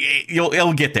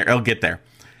 it'll get there. It'll get there.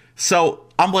 So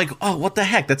I'm like, oh, what the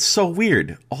heck? That's so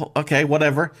weird. Oh, okay,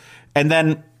 whatever. And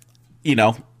then,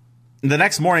 the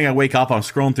next morning I wake up, I'm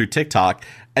scrolling through TikTok,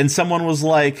 and someone was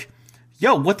like,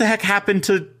 yo, what the heck happened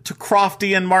to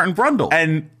Crofty and Martin Brundle?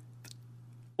 And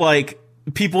like,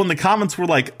 people in the comments were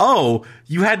like, oh,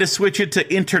 you had to switch it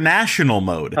to international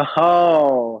mode.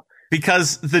 Oh.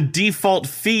 Because the default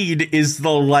feed is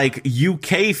the like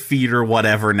UK feed or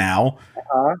whatever now.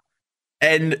 Uh-huh.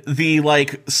 And the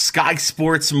like Sky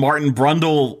Sports Martin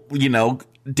Brundle,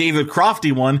 David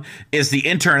Crofty one is the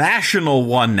international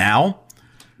one now.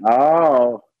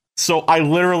 Oh. So I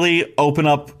literally open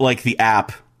up like the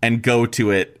app and go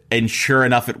to it, and sure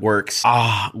enough, it works.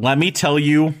 Let me tell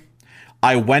you,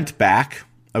 I went back,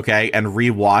 okay, and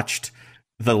rewatched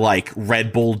the like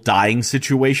Red Bull dying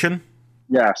situation.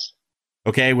 Yes.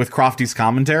 Okay, with Crofty's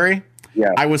commentary. Yeah.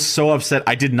 I was so upset.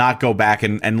 I did not go back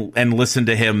and listen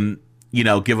to him,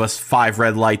 give us 5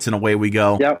 red lights and away we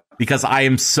go. Yep. Because I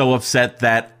am so upset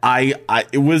that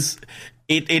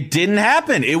it didn't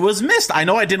happen. It was missed. I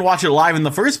know I didn't watch it live in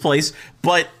the first place,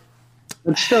 but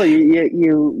still,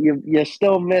 you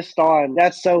still missed on.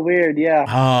 That's so weird. Yeah.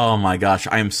 Oh my gosh,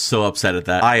 I am so upset at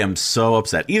that. I am so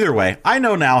upset. Either way, I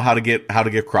know now how to get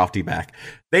Crofty back.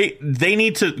 They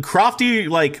need to Crofty,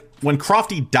 like when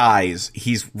Crofty dies,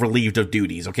 he's relieved of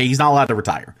duties. Okay, he's not allowed to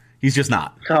retire. He's just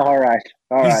not. All right.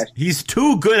 He's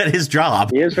too good at his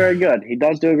job. He is very good. He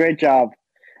does do a great job.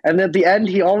 And at the end,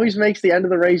 he always makes the end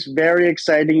of the race very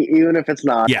exciting, even if it's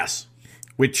not. Yes.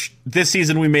 which this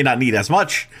season we may not need as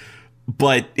much,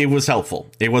 but it was helpful.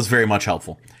 It was very much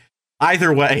helpful.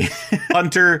 Either way,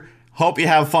 Hunter, hope you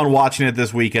have fun watching it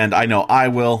this weekend. I know I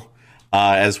will,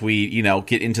 as we,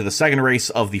 get into the second race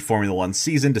of the Formula One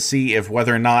season to see if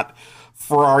whether or not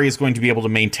Ferrari is going to be able to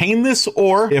maintain this,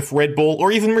 or if Red Bull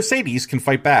or even Mercedes can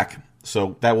fight back.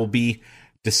 So that will be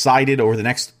decided over the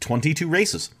next 22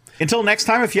 races. Until next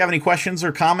time, if you have any questions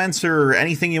or comments or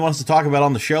anything you want us to talk about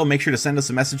on the show, make sure to send us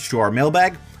a message to our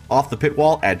mailbag,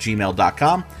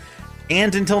 offthepitwall@gmail.com.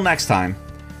 And until next time,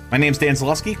 my name's Dan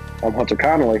Zaleski. I'm Hunter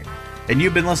Connolly. And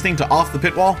you've been listening to Off the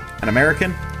Pitwall, an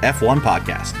American F1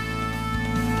 podcast.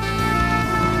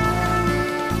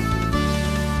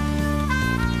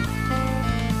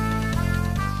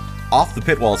 Off the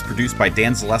Pitwall is produced by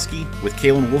Dan Zaleski with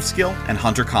Kalen Wolfskill and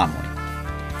Hunter Connolly.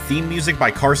 Theme music by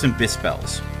Carson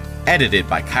Bispels. Edited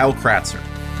by Kyle Kratzer.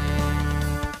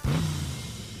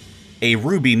 A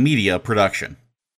Ruby Media production.